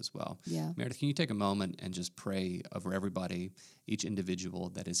prosperity as well. Yeah. Meredith, can you take a moment and just pray over everybody, each individual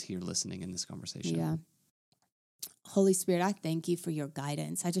that is here listening in this conversation? Yeah. Holy Spirit, I thank you for your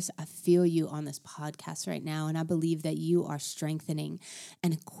guidance. I feel you on this podcast right now, and I believe that you are strengthening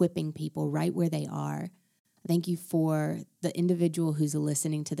and equipping people right where they are. Thank you for the individual who's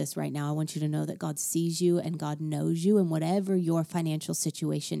listening to this right now. I want you to know that God sees you and God knows you, and whatever your financial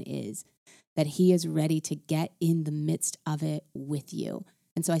situation is, that he is ready to get in the midst of it with you.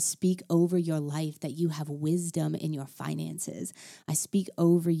 And so I speak over your life that you have wisdom in your finances. I speak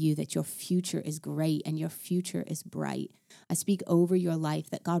over you that your future is great and your future is bright. I speak over your life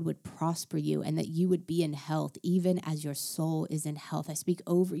that God would prosper you and that you would be in health even as your soul is in health. I speak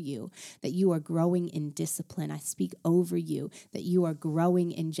over you that you are growing in discipline. I speak over you that you are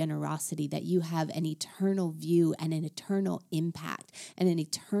growing in generosity, that you have an eternal view and an eternal impact and an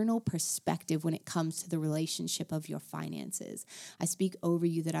eternal perspective when it comes to the relationship of your finances. I speak over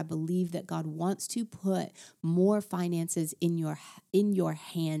you that I believe that God wants to put more finances in your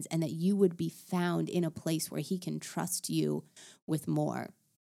hands, and that you would be found in a place where he can trust you with more.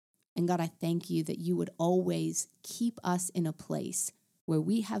 And God, I thank you that you would always keep us in a place where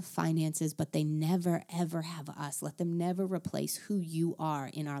we have finances, but they never, ever have us. Let them never replace who you are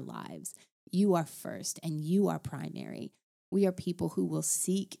in our lives. You are first and you are primary. We are people who will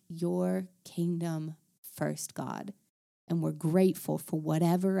seek your kingdom first, God. And we're grateful for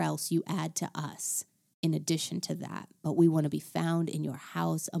whatever else you add to us in addition to that. But we want to be found in your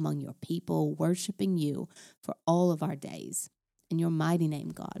house among your people, worshiping you for all of our days. In your mighty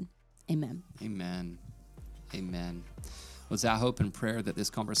name, God. Amen. Amen. Amen. Well, it's our hope and prayer that this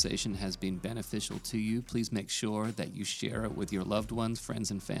conversation has been beneficial to you. Please make sure that you share it with your loved ones,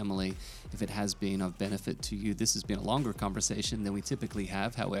 friends, and family if it has been of benefit to you. This has been a longer conversation than we typically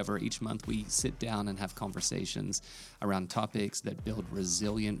have. However, each month we sit down and have conversations around topics that build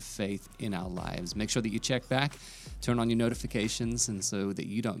resilient faith in our lives. Make sure that you check back, turn on your notifications, and so that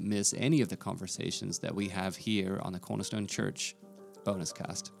you don't miss any of the conversations that we have here on the Cornerstone Church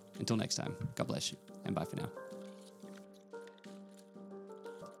Bonuscast. Until next time, God bless you, and bye for now.